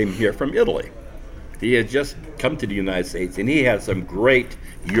fellow who came here from Italy. He had just come to the United States, and he had some great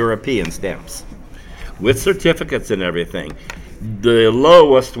European stamps with certificates and everything. The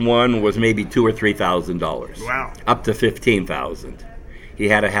lowest one was maybe $2,000 or $3,000. Wow. Up to $15,000. He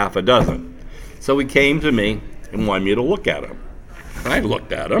had a half a dozen. So he came to me and wanted me to look at them. I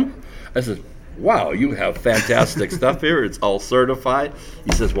looked at them. I said, wow, you have fantastic stuff here. It's all certified.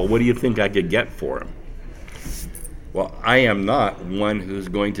 He says, well, what do you think I could get for them? Well, I am not one who's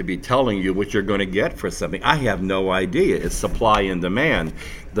going to be telling you what you're going to get for something. I have no idea. It's supply and demand.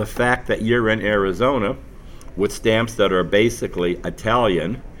 The fact that you're in Arizona with stamps that are basically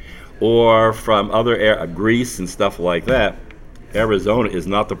Italian or from other Greece and stuff like that, Arizona is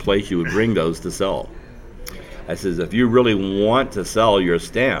not the place you would bring those to sell. I says, if you really want to sell your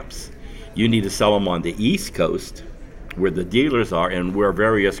stamps, you need to sell them on the East Coast, where the dealers are and where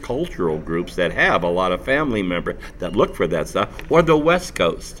various cultural groups that have a lot of family members that look for that stuff, or the West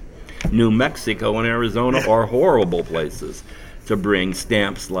Coast. New Mexico and Arizona are horrible places to bring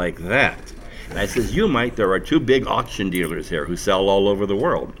stamps like that. And I says, there are 2 big auction dealers here who sell all over the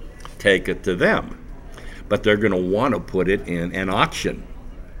world. Take it to them. But they're going to want to put it in an auction.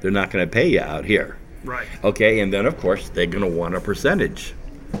 They're not going to pay you out here. Right. Okay, and then of course they're going to want a percentage.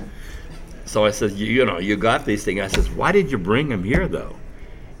 So I said, you got these things. I says, why did you bring them here, though?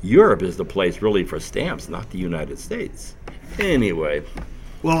 Europe is the place really for stamps, not the United States. Anyway.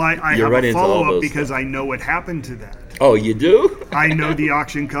 Well, I have a follow-up because I know what happened to that. Oh, you do? I know the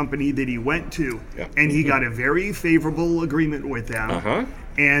auction company that he went to, and he got a very favorable agreement with them. Uh-huh.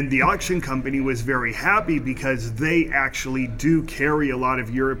 And the auction company was very happy because they actually do carry a lot of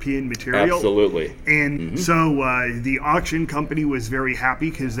European material. Absolutely. And so the auction company was very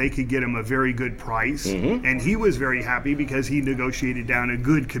happy because they could get him a very good price. And he was very happy because he negotiated down a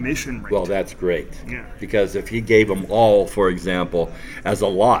good commission rate. Well, that's great. Yeah. Because if he gave them all, for example, as a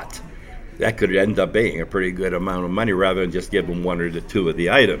lot, that could end up being a pretty good amount of money rather than just give them 1 or 2 of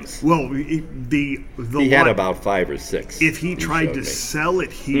the items. Well, he had about 5 or 6. If he tried to sell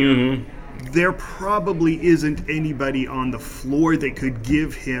it here, there probably isn't anybody on the floor that could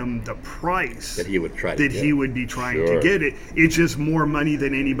give him the price that he would try he would be trying to get it. It's just more money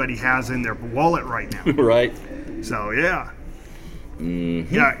than anybody has in their wallet right now. Right. So yeah.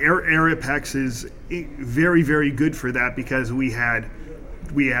 Yeah, Aeropex is very, very good for that because we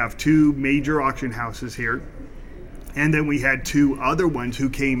have 2 major auction houses here, and then we had 2 other ones who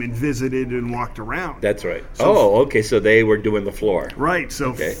came and visited and walked around. That's right. So okay, so they were doing the floor. Right,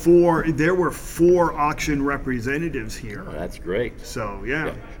 so there were 4 auction representatives here. Oh, that's great. So,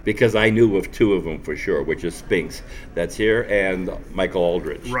 yeah. Because I knew of 2 of them for sure, which is Spinks, that's here, and Michael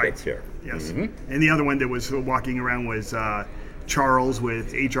Aldrich, that's here. Yes, and the other one that was walking around was Charles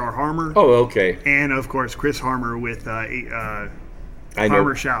with H.R. Harmer. Oh, okay. And, of course, Chris Harmer with I know.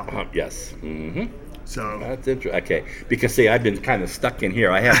 Harmer Schau. Yes. So that's interesting. Okay, because see, I've been kind of stuck in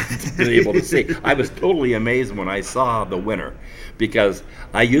here. I haven't been able to see. I was totally amazed when I saw the winner, because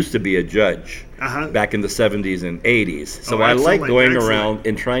I used to be a judge back in the 70s and 80s. So I like going around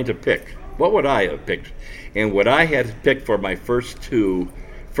and trying to pick. What would I have picked? And what I had picked for my first 2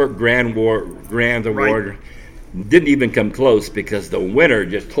 for Grand Award. Didn't even come close because the winner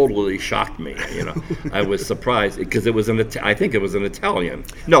just totally shocked me. I was surprised because it was I think it was an Italian.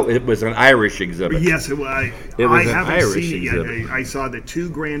 No, it was an Irish exhibit. Yes, it was. I haven't seen it yet. I saw the 2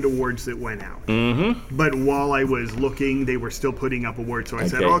 grand awards that went out. But while I was looking, they were still putting up awards. So I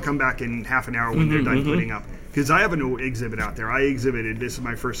said, I'll come back in half an hour when they're done putting up. Because I have an exhibit out there. I exhibited. This is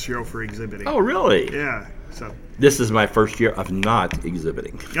my first show for exhibiting. Oh, really? Yeah. So This is my first year of not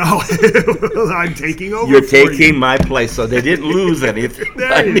exhibiting. Oh, I'm taking over. You're taking my place, so they didn't lose anything.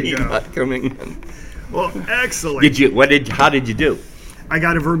 There you go. Not coming in. Well, excellent. How did you do? I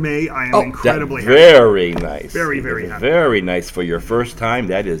got a Vermeil. I am incredibly happy. Very nice. Very, very happy. Very nice for your first time.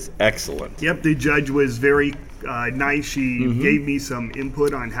 That is excellent. Yep, the judge was very nice. She gave me some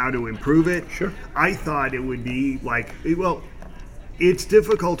input on how to improve it. Sure. I thought it would be like, well, it's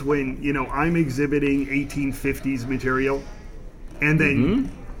difficult when, I'm exhibiting 1850s material, and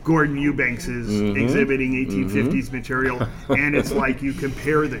then Gordon Eubanks is exhibiting 1850s material, and it's like you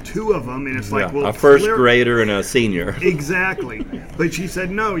compare the two of them, and it's like, well, a first grader and a senior. Exactly. But she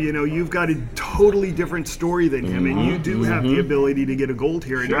said, no, you've got a totally different story than him, and you do have the ability to get a gold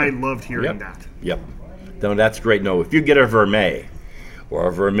here, and I loved hearing that. Yep. No, that's great. No, if you get a Vermeil, or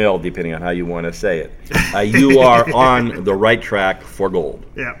a Vermeil, depending on how you want to say it, you are on the right track for gold.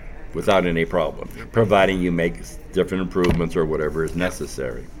 Yeah. Without any problem, providing you make different improvements or whatever is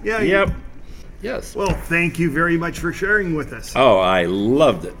necessary. Yeah. Yep. Yes. Well, thank you very much for sharing with us. Oh, I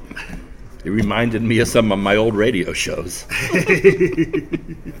loved it. It reminded me of some of my old radio shows.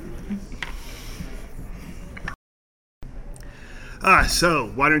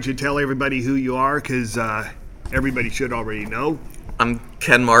 So, why don't you tell everybody who you are, because everybody should already know. I'm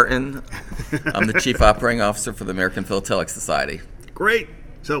Ken Martin. I'm the Chief Operating Officer for the American Philatelic Society. Great.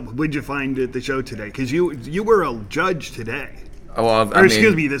 So, what'd you find at the show today? Because you were a judge today. Oh, well,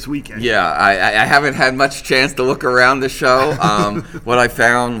 excuse me, this weekend. Yeah, I haven't had much chance to look around the show. What I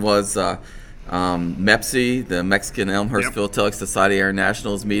found was MEPSI, the Mexican Elmhurst Philatelic Society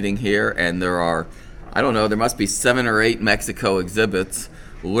International, is meeting here, and there are, there must be 7 or 8 Mexico exhibits,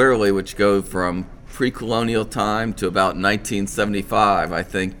 literally, which go from pre-colonial time to about 1975. I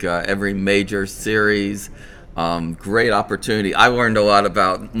think every major series. Great opportunity. I learned a lot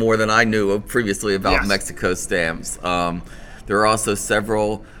about, more than I knew previously about Mexico stamps. There are also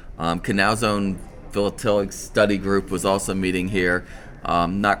several, Canal Zone Philatelic Study Group was also meeting here.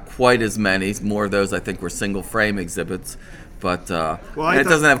 Not quite as many, more of those I think were single frame exhibits, but it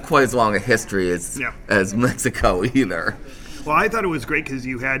doesn't have quite as long a history as Mexico either. Well, I thought it was great because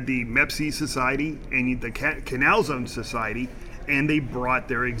you had the MEPSI Society and the Canal Zone Society, and they brought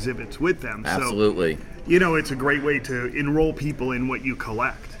their exhibits with them. Absolutely. So, it's a great way to enroll people in what you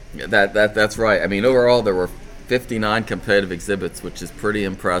collect. Yeah, that's right. I mean, overall, there were 59 competitive exhibits, which is pretty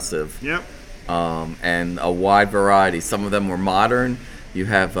impressive. Yep. And a wide variety. Some of them were modern. You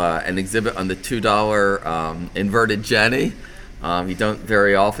have an exhibit on the $2 inverted Jenny. You don't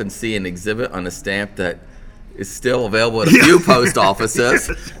very often see an exhibit on a stamp that is still available at a few post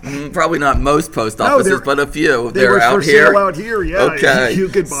offices. Probably not most post offices, but a few. They're out for here. Sale out here, yeah. Okay. You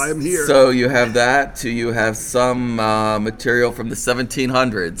could buy them here. So you have that. You have some material from the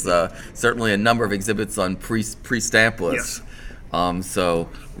 1700s. Certainly a number of exhibits on pre-stamp lists. Yes. So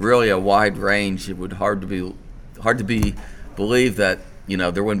really a wide range. It would hard to believe that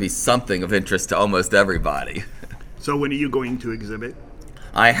there wouldn't be something of interest to almost everybody. So when are you going to exhibit?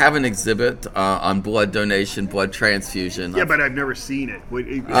 I have an exhibit on blood donation, blood transfusion. Yeah, but I've never seen it.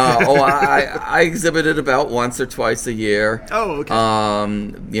 I exhibit it about once or twice a year. Oh, okay.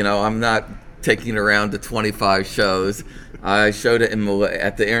 I'm not taking it around to 25 shows. I showed it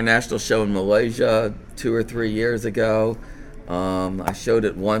at the International Show in Malaysia 2 or 3 years ago. I showed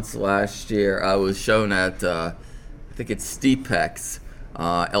it once last year. I was shown at, I think it's Stepex.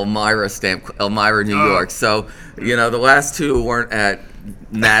 Elmira, New York. So, the last 2 weren't at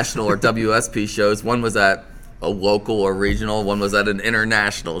national or WSP shows. One was at a local or regional. One was at an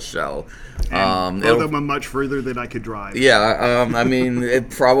international show. Both of them are much further than I could drive. Yeah,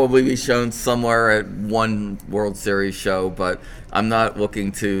 it'd probably be shown somewhere at one World Series show, but I'm not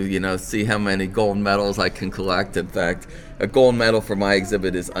looking to, see how many gold medals I can collect. In fact, a gold medal for my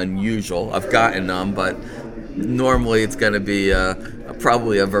exhibit is unusual. I've gotten them, but normally it's going to be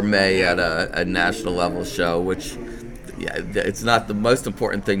probably a Vermeil at a national level show, which it's not the most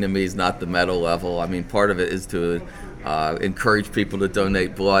important thing to me is not the medal level. I mean, part of it is to encourage people to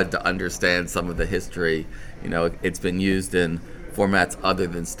donate blood to understand some of the history. It's been used in formats other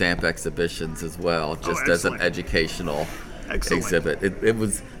than stamp exhibitions as well, just as an educational exhibit.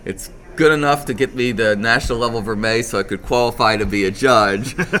 It's good enough to get me the national level Vermeil so I could qualify to be a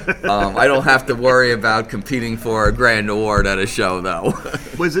judge. I don't have to worry about competing for a grand award at a show, though.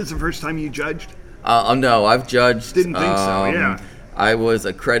 Was this the first time you judged? No, I've judged. Didn't think so, yeah. I was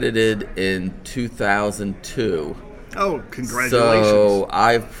accredited in 2002. Oh, congratulations. So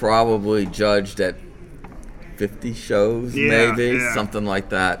I've probably judged at 50 shows, maybe, something like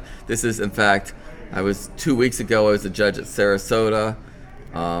that. This is, in fact, 2 weeks ago, I was a judge at Sarasota.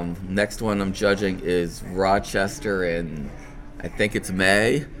 Next one I'm judging is Rochester in, I think it's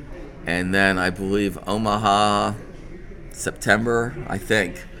May, and then I believe Omaha, September, I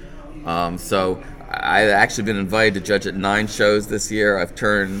think. So I've actually been invited to judge at 9 shows this year. I've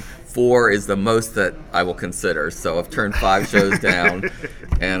turned 4 is the most that I will consider. So I've turned 5 shows down,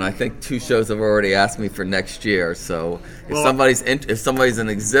 and I think 2 shows have already asked me for next year. So if somebody's an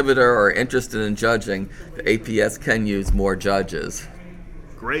exhibitor or interested in judging, the APS can use more judges.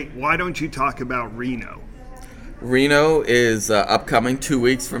 Great. Why don't you talk about Reno? Reno is upcoming 2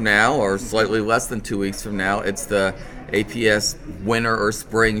 weeks from now, or slightly less than 2 weeks from now. It's the APS winter or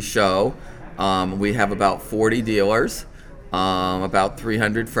spring show. We have about 40 dealers. About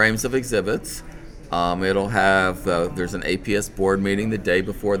 300 frames of exhibits. It'll have, there's an APS board meeting the day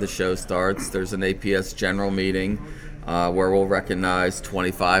before the show starts. There's an APS general meeting where we'll recognize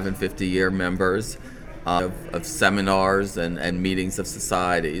 25 and 50-year members of seminars and meetings of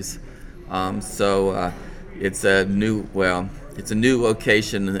societies. So it's a new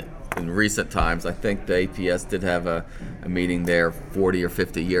location in recent times. I think the APS did have a meeting there 40 or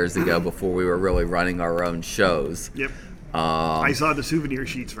 50 years ago before we were really running our own shows. Yep. I saw the souvenir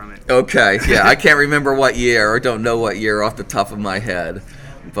sheets from it. Okay, yeah, I can't remember what year, or don't know what year off the top of my head,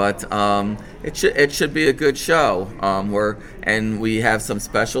 but it should be a good show. And we have some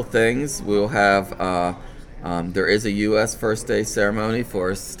special things. We'll have there is a U.S. First Day ceremony for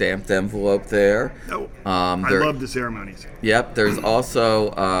a stamped envelope there. I love the ceremonies. Yep. There's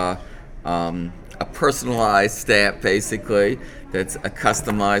also a personalized stamp, basically. That's a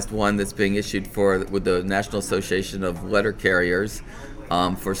customized one that's being issued with the National Association of Letter Carriers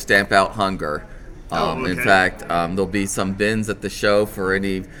for Stamp Out Hunger. Okay. In fact, there'll be some bins at the show for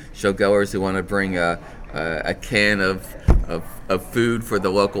any showgoers who want to bring a can of food for the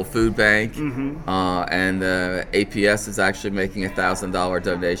local food bank. Mm-hmm. And APS is actually making a $1,000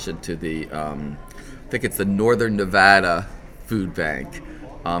 donation to the, I think it's the Northern Nevada Food Bank,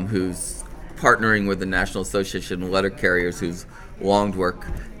 who's partnering with the National Association of Letter Carriers, who's longed work,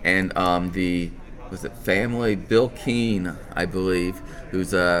 and family, Bill Keane, I believe,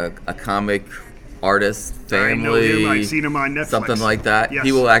 who's a comic artist, family. I know him. I've seen him on Netflix. Something like that. Yes.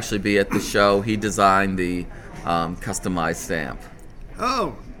 He will actually be at the show. He designed the customized stamp.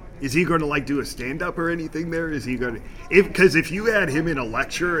 Oh, is he going to do a stand-up or anything there? Is he going to? Because if you had him in a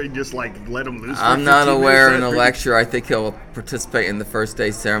lecture and just let him loose. I'm not aware in a lecture. I think he'll participate in the first day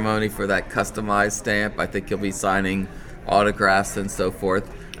ceremony for that customized stamp. I think he'll be signing autographs and so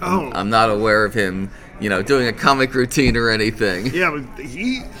forth. Oh. I'm not aware of him, doing a comic routine or anything. Yeah, but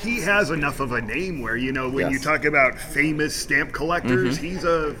he has enough of a name where, when you talk about famous stamp collectors,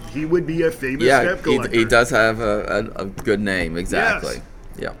 mm-hmm. he would be a famous stamp collector. He does have a good name, exactly. Yes.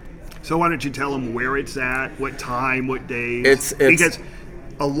 Yeah. So why don't you tell him where it's at, what time, what days? It's because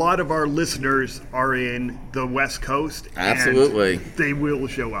a lot of our listeners are in the West Coast. Absolutely. And they will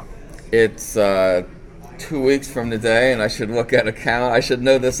show up. It's 2 weeks from today, and I should look at a count. I should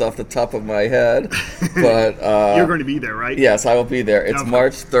know this off the top of my head, but you're going to be there, right? Yes, I will be there. It's Okay.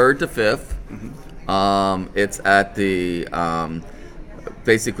 March 3rd to 5th. Mm-hmm. It's at the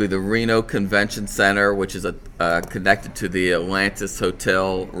basically the Reno Convention Center, which is connected to the Atlantis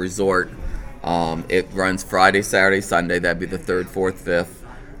Hotel Resort. It runs Friday, Saturday, Sunday. That'd be the 3rd, 4th,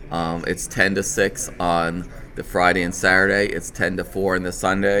 5th. It's 10 to 6 on the Friday and Saturday. It's 10 to 4 on the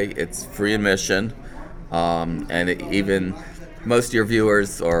Sunday. It's free admission. And even most of your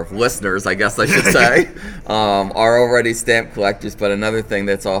viewers or listeners, I guess I should say, are already stamp collectors. But another thing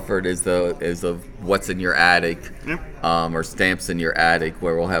that's offered is the what's in your attic, or stamps in your attic,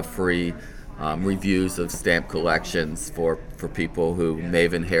 where we'll have free reviews of stamp collections for people who may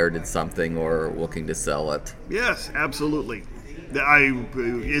have inherited something or looking to sell it. Yes, absolutely.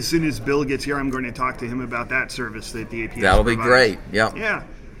 As soon as Bill gets here, I'm going to talk to him about that service that the APS That'll be provides. great. Yep. Yeah.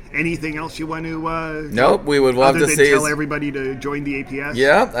 Anything else you want to? Nope. We would love other to than see. Tell everybody to join the APS.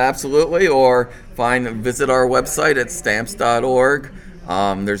 Yeah, absolutely. Or visit our website at stamps.org.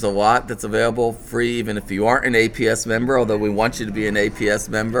 There's a lot that's available free, even if you aren't an APS member. Although we want you to be an APS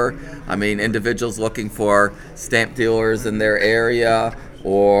member. I mean, individuals looking for stamp dealers in their area,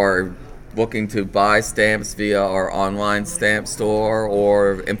 or looking to buy stamps via our online stamp store,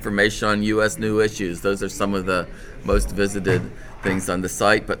 or information on U.S. new issues. Those are some of the most visited things on the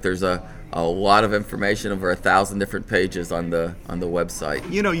site, but there's a lot of information, over 1,000 different pages on the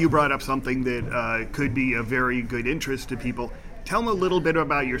website. You brought up something that could be a very good interest to people. Tell them a little bit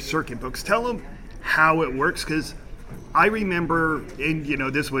about your circuit books. Tell them how it works, because I remember, and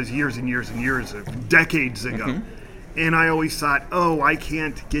this was years and years and years, decades ago. Mm-hmm. And I always thought, oh, I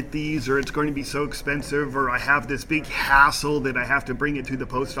can't get these, or it's going to be so expensive, or I have this big hassle that I have to bring it to the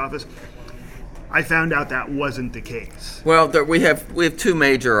post office. I found out that wasn't the case. Well, we have two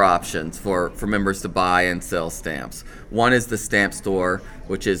major options for members to buy and sell stamps. One is the stamp store,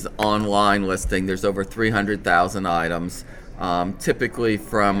 which is online listing. There's over 300,000 items, typically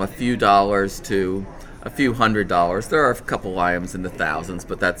from a few dollars to a few $100s. There are a couple items in the thousands,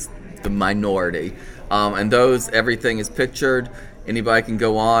 but that's the minority. And those, everything is pictured. Anybody can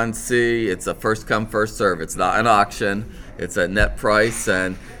go on, see. It's a first come, first serve. It's not an auction. It's a net price,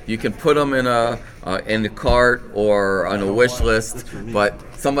 and you can put them in a cart or on a wish list, but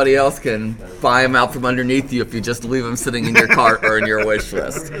somebody else can buy them out from underneath you if you just leave them sitting in your cart or in your wish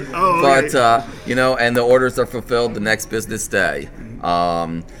list. But and the orders are fulfilled the next business day.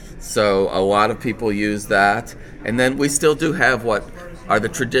 So a lot of people use that, and then we still do have what are the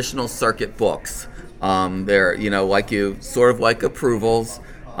traditional circuit books. They're like approvals.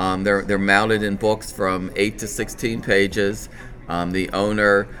 They're mounted in books from 8 to 16 pages. The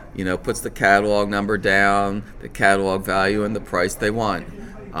owner, puts the catalog number down, the catalog value, and the price they want.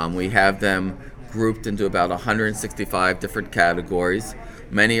 We have them grouped into about 165 different categories.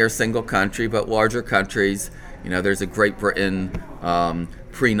 Many are single country, but larger countries, there's a Great Britain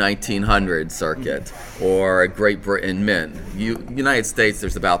pre-1900 circuit or a Great Britain Mint. United States,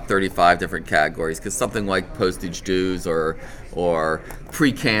 there's about 35 different categories because something like postage dues or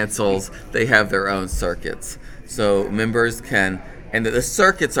pre-cancels, they have their own circuits. So members can, and the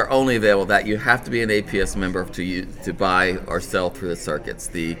circuits are only available that you have to be an APS member to buy or sell through the circuits.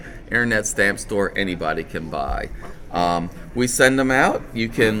 The internet stamp store, anybody can buy. We send them out. You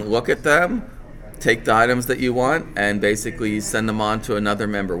can look at them, take the items that you want, and basically send them on to another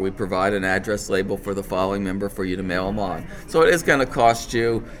member. We provide an address label for the following member for you to mail them on. So it is going to cost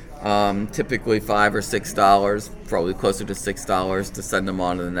you typically $5 or $6, probably closer to $6 to send them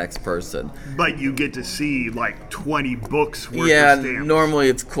on to the next person. But you get to see like 20 books worth of stamps. Normally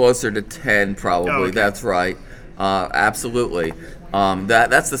it's closer to 10 probably. Oh, okay. That's right. Absolutely.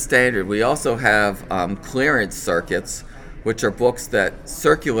 That's the standard. We also have clearance circuits, which are books that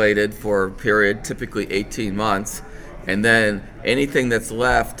circulated for a period, typically 18 months, and then anything that's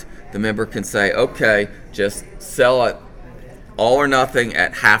left, the member can say, okay, just sell it all or nothing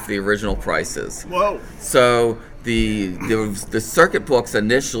at half the original prices. Whoa. So the circuit books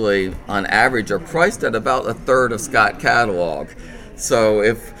initially, on average, are priced at about a third of Scott catalog. So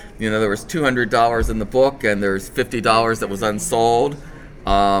if there was $200 in the book and there's $50 that was unsold,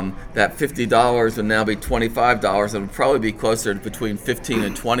 that $50 would now be $25. It would probably be closer to between 15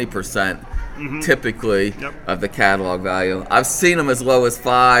 and 20% typically of the catalog value. I've seen them as low as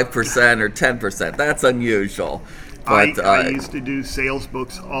 5% or 10%. That's unusual. But I used to do sales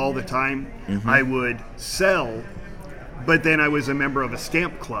books all the time. I would sell, but then I was a member of a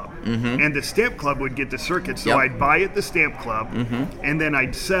stamp club, and the stamp club would get the circuit, so I'd buy at the stamp club, and then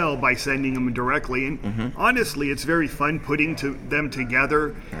I'd sell by sending them directly. And honestly, it's very fun putting them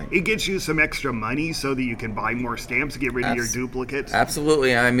together. It gets you some extra money so that you can buy more stamps, get rid of your duplicates.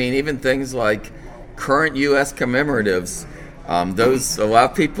 Absolutely. I mean, even things like current U.S. commemoratives. Those, a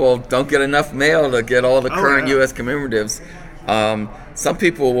lot of people don't get enough mail to get all the current U.S. commemoratives. Some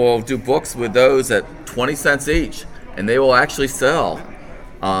people will do books with those at 20 cents each, and they will actually sell.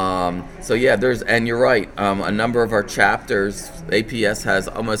 And you're right, a number of our chapters, APS has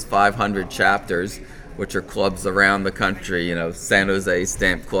almost 500 chapters, which are clubs around the country, San Jose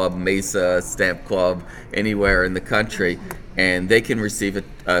Stamp Club, Mesa Stamp Club, anywhere in the country, and they can receive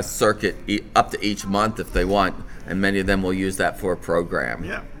a circuit up to each month if they want, and many of them will use that for a program.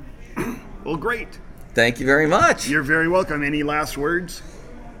 Yeah. Well, great. Thank you very much. You're very welcome. Any last words?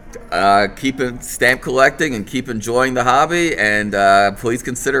 Keep stamp collecting and keep enjoying the hobby, and please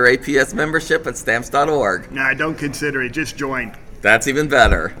consider APS membership at stamps.org. Nah, don't consider it. Just join. That's even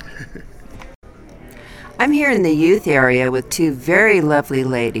better. I'm here in the youth area with two very lovely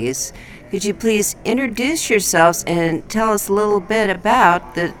ladies. Could you please introduce yourselves and tell us a little bit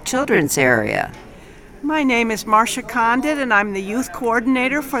about the children's area? My name is Marcia Condit, and I'm the youth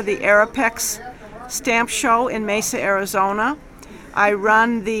coordinator for the Arapex Stamp Show in Mesa, Arizona. I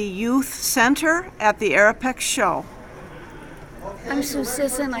run the youth center at the Arapex Show. I'm Sue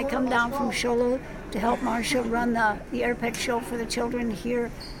Sisson. I come down from Sholo to help Marcia run the Arapex Show for the children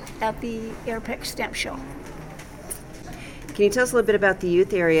here at the Arapex Stamp Show. Can you tell us a little bit about the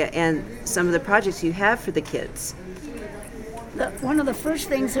youth area and some of the projects you have for the kids? One of the first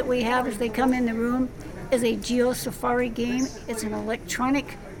things that we have as they come in the room is a Geo Safari game. It's an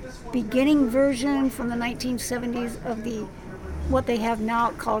electronic beginning version from the 1970s of what they have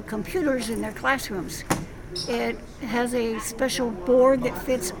now called computers in their classrooms. It has a special board that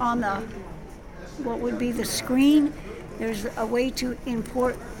fits on what would be the screen. There's a way to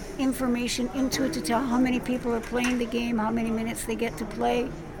import information into it to tell how many people are playing the game, how many minutes they get to play.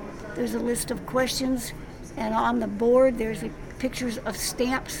 There's a list of questions, and on the board there's pictures of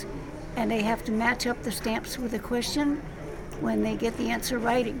stamps, and they have to match up the stamps with the question. When they get the answer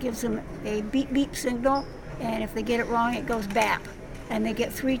right, it gives them a beep beep signal, and if they get it wrong, it goes bap. And they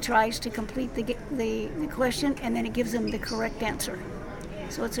get 3 tries to complete the question, and then it gives them the correct answer.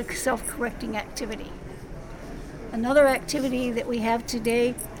 So it's a self-correcting activity. Another activity that we have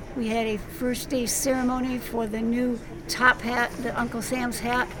today, we had a first day ceremony for the new top hat, the Uncle Sam's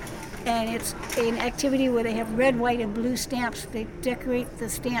hat, and it's an activity where they have red, white, and blue stamps. They decorate the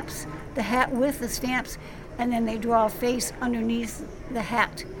stamps, the hat with the stamps, and then they draw a face underneath the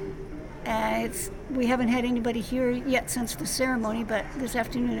hat. We haven't had anybody here yet since the ceremony, but this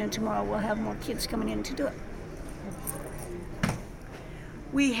afternoon and tomorrow we'll have more kids coming in to do it.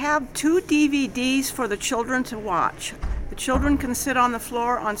 We have 2 DVDs for the children to watch. The children can sit on the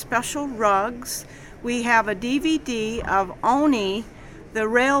floor on special rugs. We have a DVD of Oni, the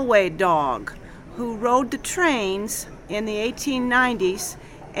railway dog, who rode the trains in the 1890s,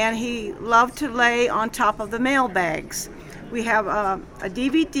 and he loved to lay on top of the mailbags. We have a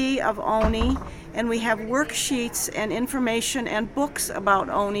DVD of Oni, and we have worksheets and information and books about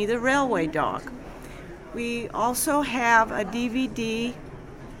Oni, the railway dog. We also have a DVD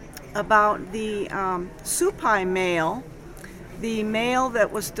about the Supai mail, the mail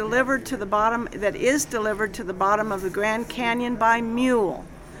that was delivered to the bottom, that is delivered to the bottom of the Grand Canyon by mule.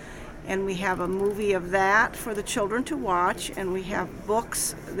 And we have a movie of that for the children to watch, and we have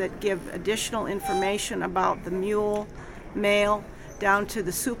books that give additional information about the mule mail down to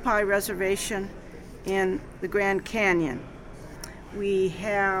the Supai Reservation in the Grand Canyon. We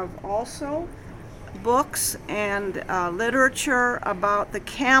have also books and literature about the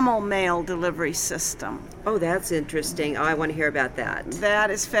camel mail delivery system. Oh, that's interesting. Oh, I want to hear about that.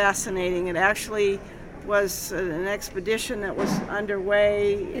 That is fascinating. It actually was an expedition that was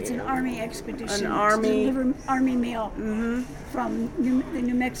underway. It's an Army expedition. An Army. To deliver Army mail from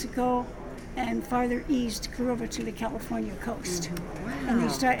New Mexico and farther east, go over to the California coast. Wow. And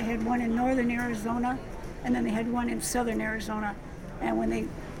they had one in northern Arizona, and then they had one in southern Arizona. And when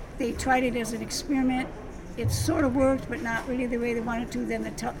they tried it as an experiment, it sort of worked, but not really the way they wanted to. Then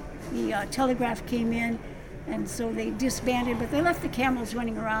the telegraph came in, and so they disbanded, but they left the camels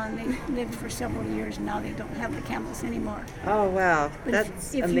running around. They lived for several years, and now they don't have the camels anymore. Oh, wow. But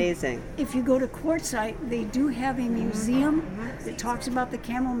That's amazing. If you go to Quartzsite, they do have a museum that talks about the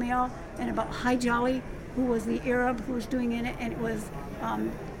camel mail and about Hi Jolly, who was the Arab who was doing it, and it was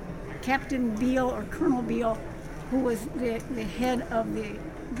Captain Beale or Colonel Beale, who was the head of the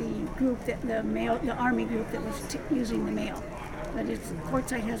group, the Army group that was using the mail. But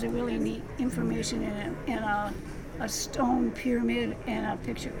Quartzsite has a really neat information and a stone pyramid and a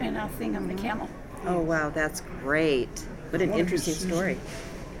picture and a thing of the camel. Oh, wow, that's great. What an interesting story.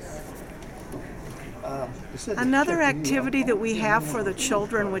 Another activity that we have for the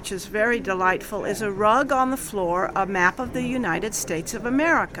children, which is very delightful, is a rug on the floor, a map of the United States of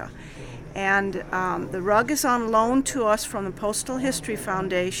America. And the rug is on loan to us from the Postal History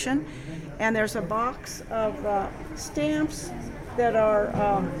Foundation, and there's a box of stamps that are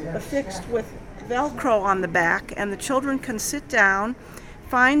affixed with Velcro on the back, and the children can sit down,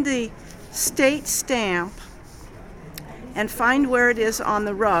 find the state stamp, and find where it is on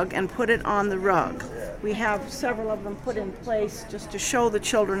the rug and put it on the rug. We have several of them put in place just to show the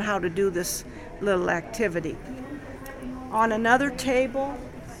children how to do this little activity. On another table,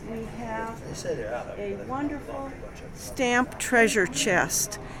 we have a wonderful stamp treasure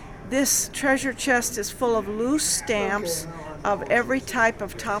chest. This treasure chest is full of loose stamps of every type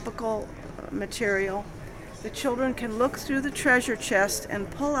of topical material. The children can look through the treasure chest and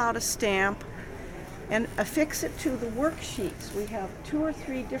pull out a stamp and affix it to the worksheets. We have 2 or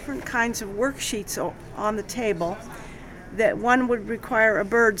 3 different kinds of worksheets on the table. That one would require a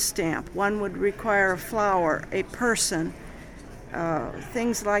bird stamp, one would require a flower, a person,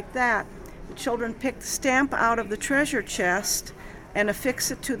 things like that. The children pick the stamp out of the treasure chest and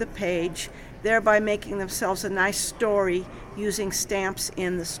affix it to the page, thereby making themselves a nice story using stamps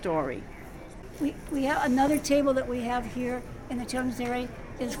in the story. We have another table that we have here in the children's area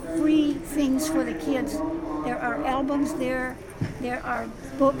is free things for the kids. There are albums there are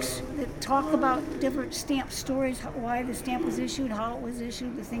books that talk about different stamp stories, why the stamp was issued, how it was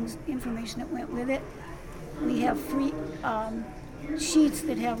issued, the things, information that went with it. We have free sheets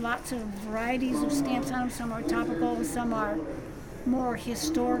that have lots of varieties of stamps on them. Some are topical, some are more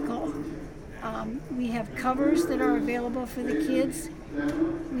historical. We have covers that are available for the kids.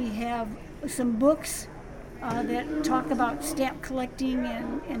 We have some books that talk about stamp collecting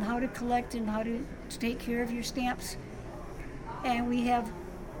and how to collect and how to take care of your stamps. And we have,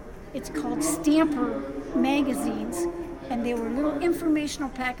 it's called Stamper magazines, and they were little informational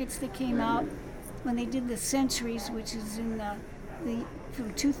packets that came out when they did the Centuries, which is in the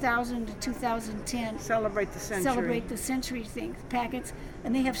from 2000 to 2010. Celebrate the Century. Celebrate the Century packets,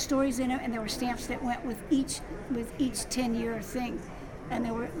 and they have stories in it, and there were stamps that went with each 10-year thing, and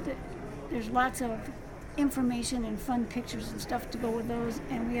there's lots of information and fun pictures and stuff to go with those,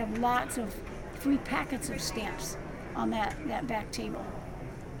 and we have lots of free packets of stamps on that back table.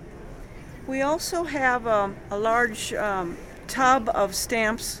 We also have a large tub of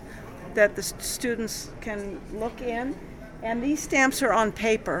stamps that the students can look in, and these stamps are on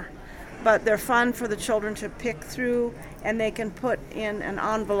paper, but they're fun for the children to pick through, and they can put in an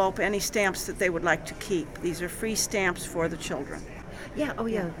envelope any stamps that they would like to keep. These are free stamps for the children. Yeah, oh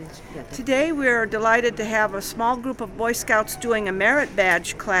yeah. Today we're delighted to have a small group of Boy Scouts doing a merit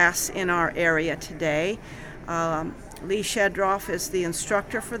badge class in our area today. Lee Shedroff is the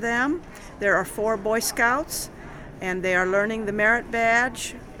instructor for them. There are 4 Boy Scouts, and they are learning the merit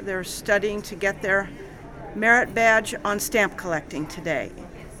badge. They're studying to get their merit badge on stamp collecting today.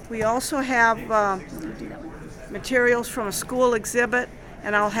 We also have materials from a school exhibit,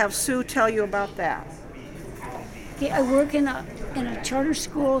 and I'll have Sue tell you about that. Okay, I work in a charter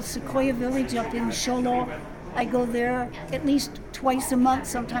school, Sequoia Village up in Sholo. I go there at least twice a month,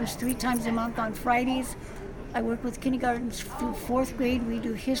 sometimes 3 times a month on Fridays. I work with kindergartens through 4th grade. We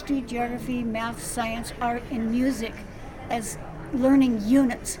do history, geography, math, science, art, and music as learning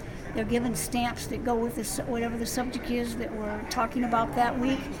units. They're given stamps that go with whatever the subject is that we're talking about that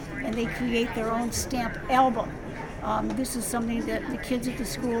week, and they create their own stamp album. This is something that the kids at the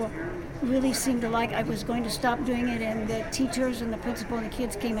school really seemed to like. I was going to stop doing it, and the teachers and the principal and the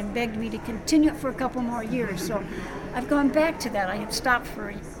kids came and begged me to continue it for a couple more years. So I've gone back to that. I had stopped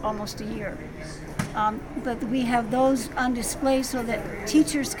for almost a year. But we have those on display so that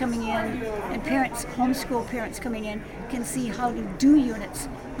teachers coming in and parents, homeschool parents coming in, can see how to do units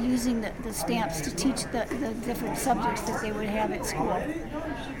using the stamps to teach the different subjects that they would have at school.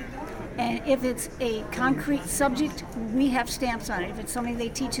 And if it's a concrete subject, we have stamps on it. If it's something they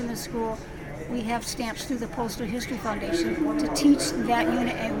teach in the school, we have stamps through the Postal History Foundation to teach that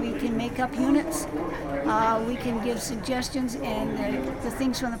unit, and we can make up units. We can give suggestions, and the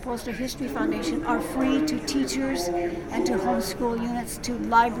things from the Postal History Foundation are free to teachers and to homeschool units, to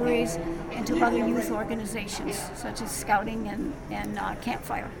libraries, and to other youth organizations, such as Scouting and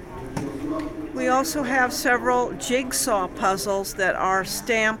Campfire. We also have several jigsaw puzzles that are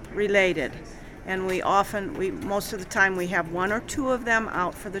stamp related, and most of the time we have 1 or 2 of them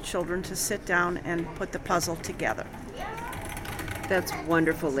out for the children to sit down and put the puzzle together. That's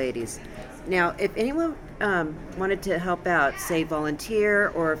wonderful, ladies. Now, if anyone wanted to help out, say volunteer,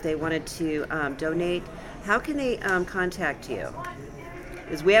 or if they wanted to donate, how can they contact you?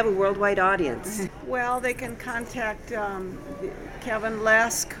 Because we have a worldwide audience. Well, they can contact Kevin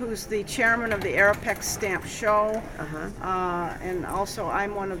Lesk, who's the chairman of the Arapex Stamp Show. And also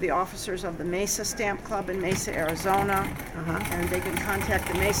I'm one of the officers of the Mesa Stamp Club in Mesa, Arizona. And they can contact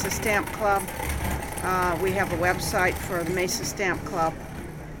the Mesa Stamp Club. We have a website for the Mesa Stamp Club,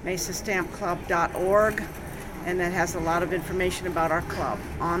 mesastampclub.org, and that has a lot of information about our club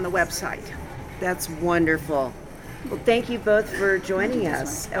on the website. That's wonderful. Well, thank you both for joining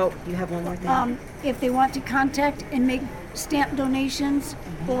us. Oh, you have one more thing? If they want to contact and make stamp donations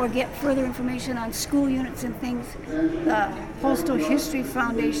or get further information on school units and things, the Postal History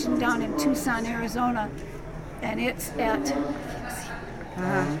Foundation down in Tucson, Arizona, and it's at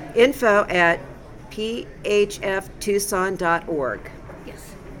info at phftucson.org.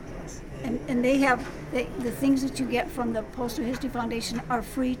 Yes. And they have the things that you get from the Postal History Foundation are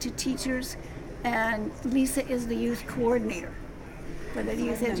free to teachers, and Lisa is the youth coordinator for the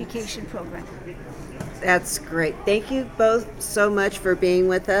youth education program. That's great. Thank you both so much for being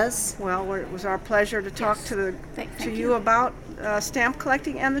with us. Well, it was our pleasure to talk to you about stamp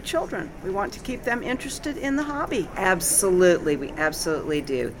collecting and the children. We want to keep them interested in the hobby. Absolutely. We absolutely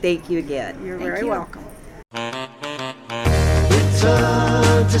do. Thank you again. You're very welcome.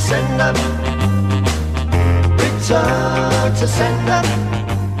 Return to sender. Return to sender.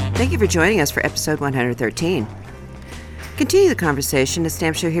 Thank you for joining us for episode 113. Continue the conversation at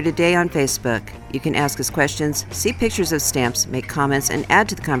Stamp Show Here Today on Facebook. You can ask us questions, see pictures of stamps, make comments, and add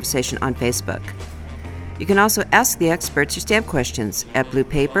to the conversation on Facebook. You can also ask the experts your stamp questions at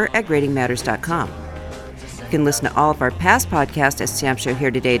bluepaper@gradingmatters.com. You can listen to all of our past podcasts at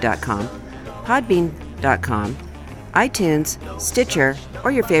stampshowheretoday.com, podbean.com, iTunes, Stitcher,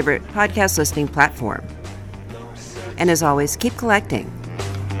 or your favorite podcast listening platform. And as always, keep collecting.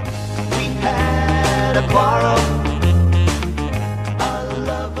 We had a quarrel.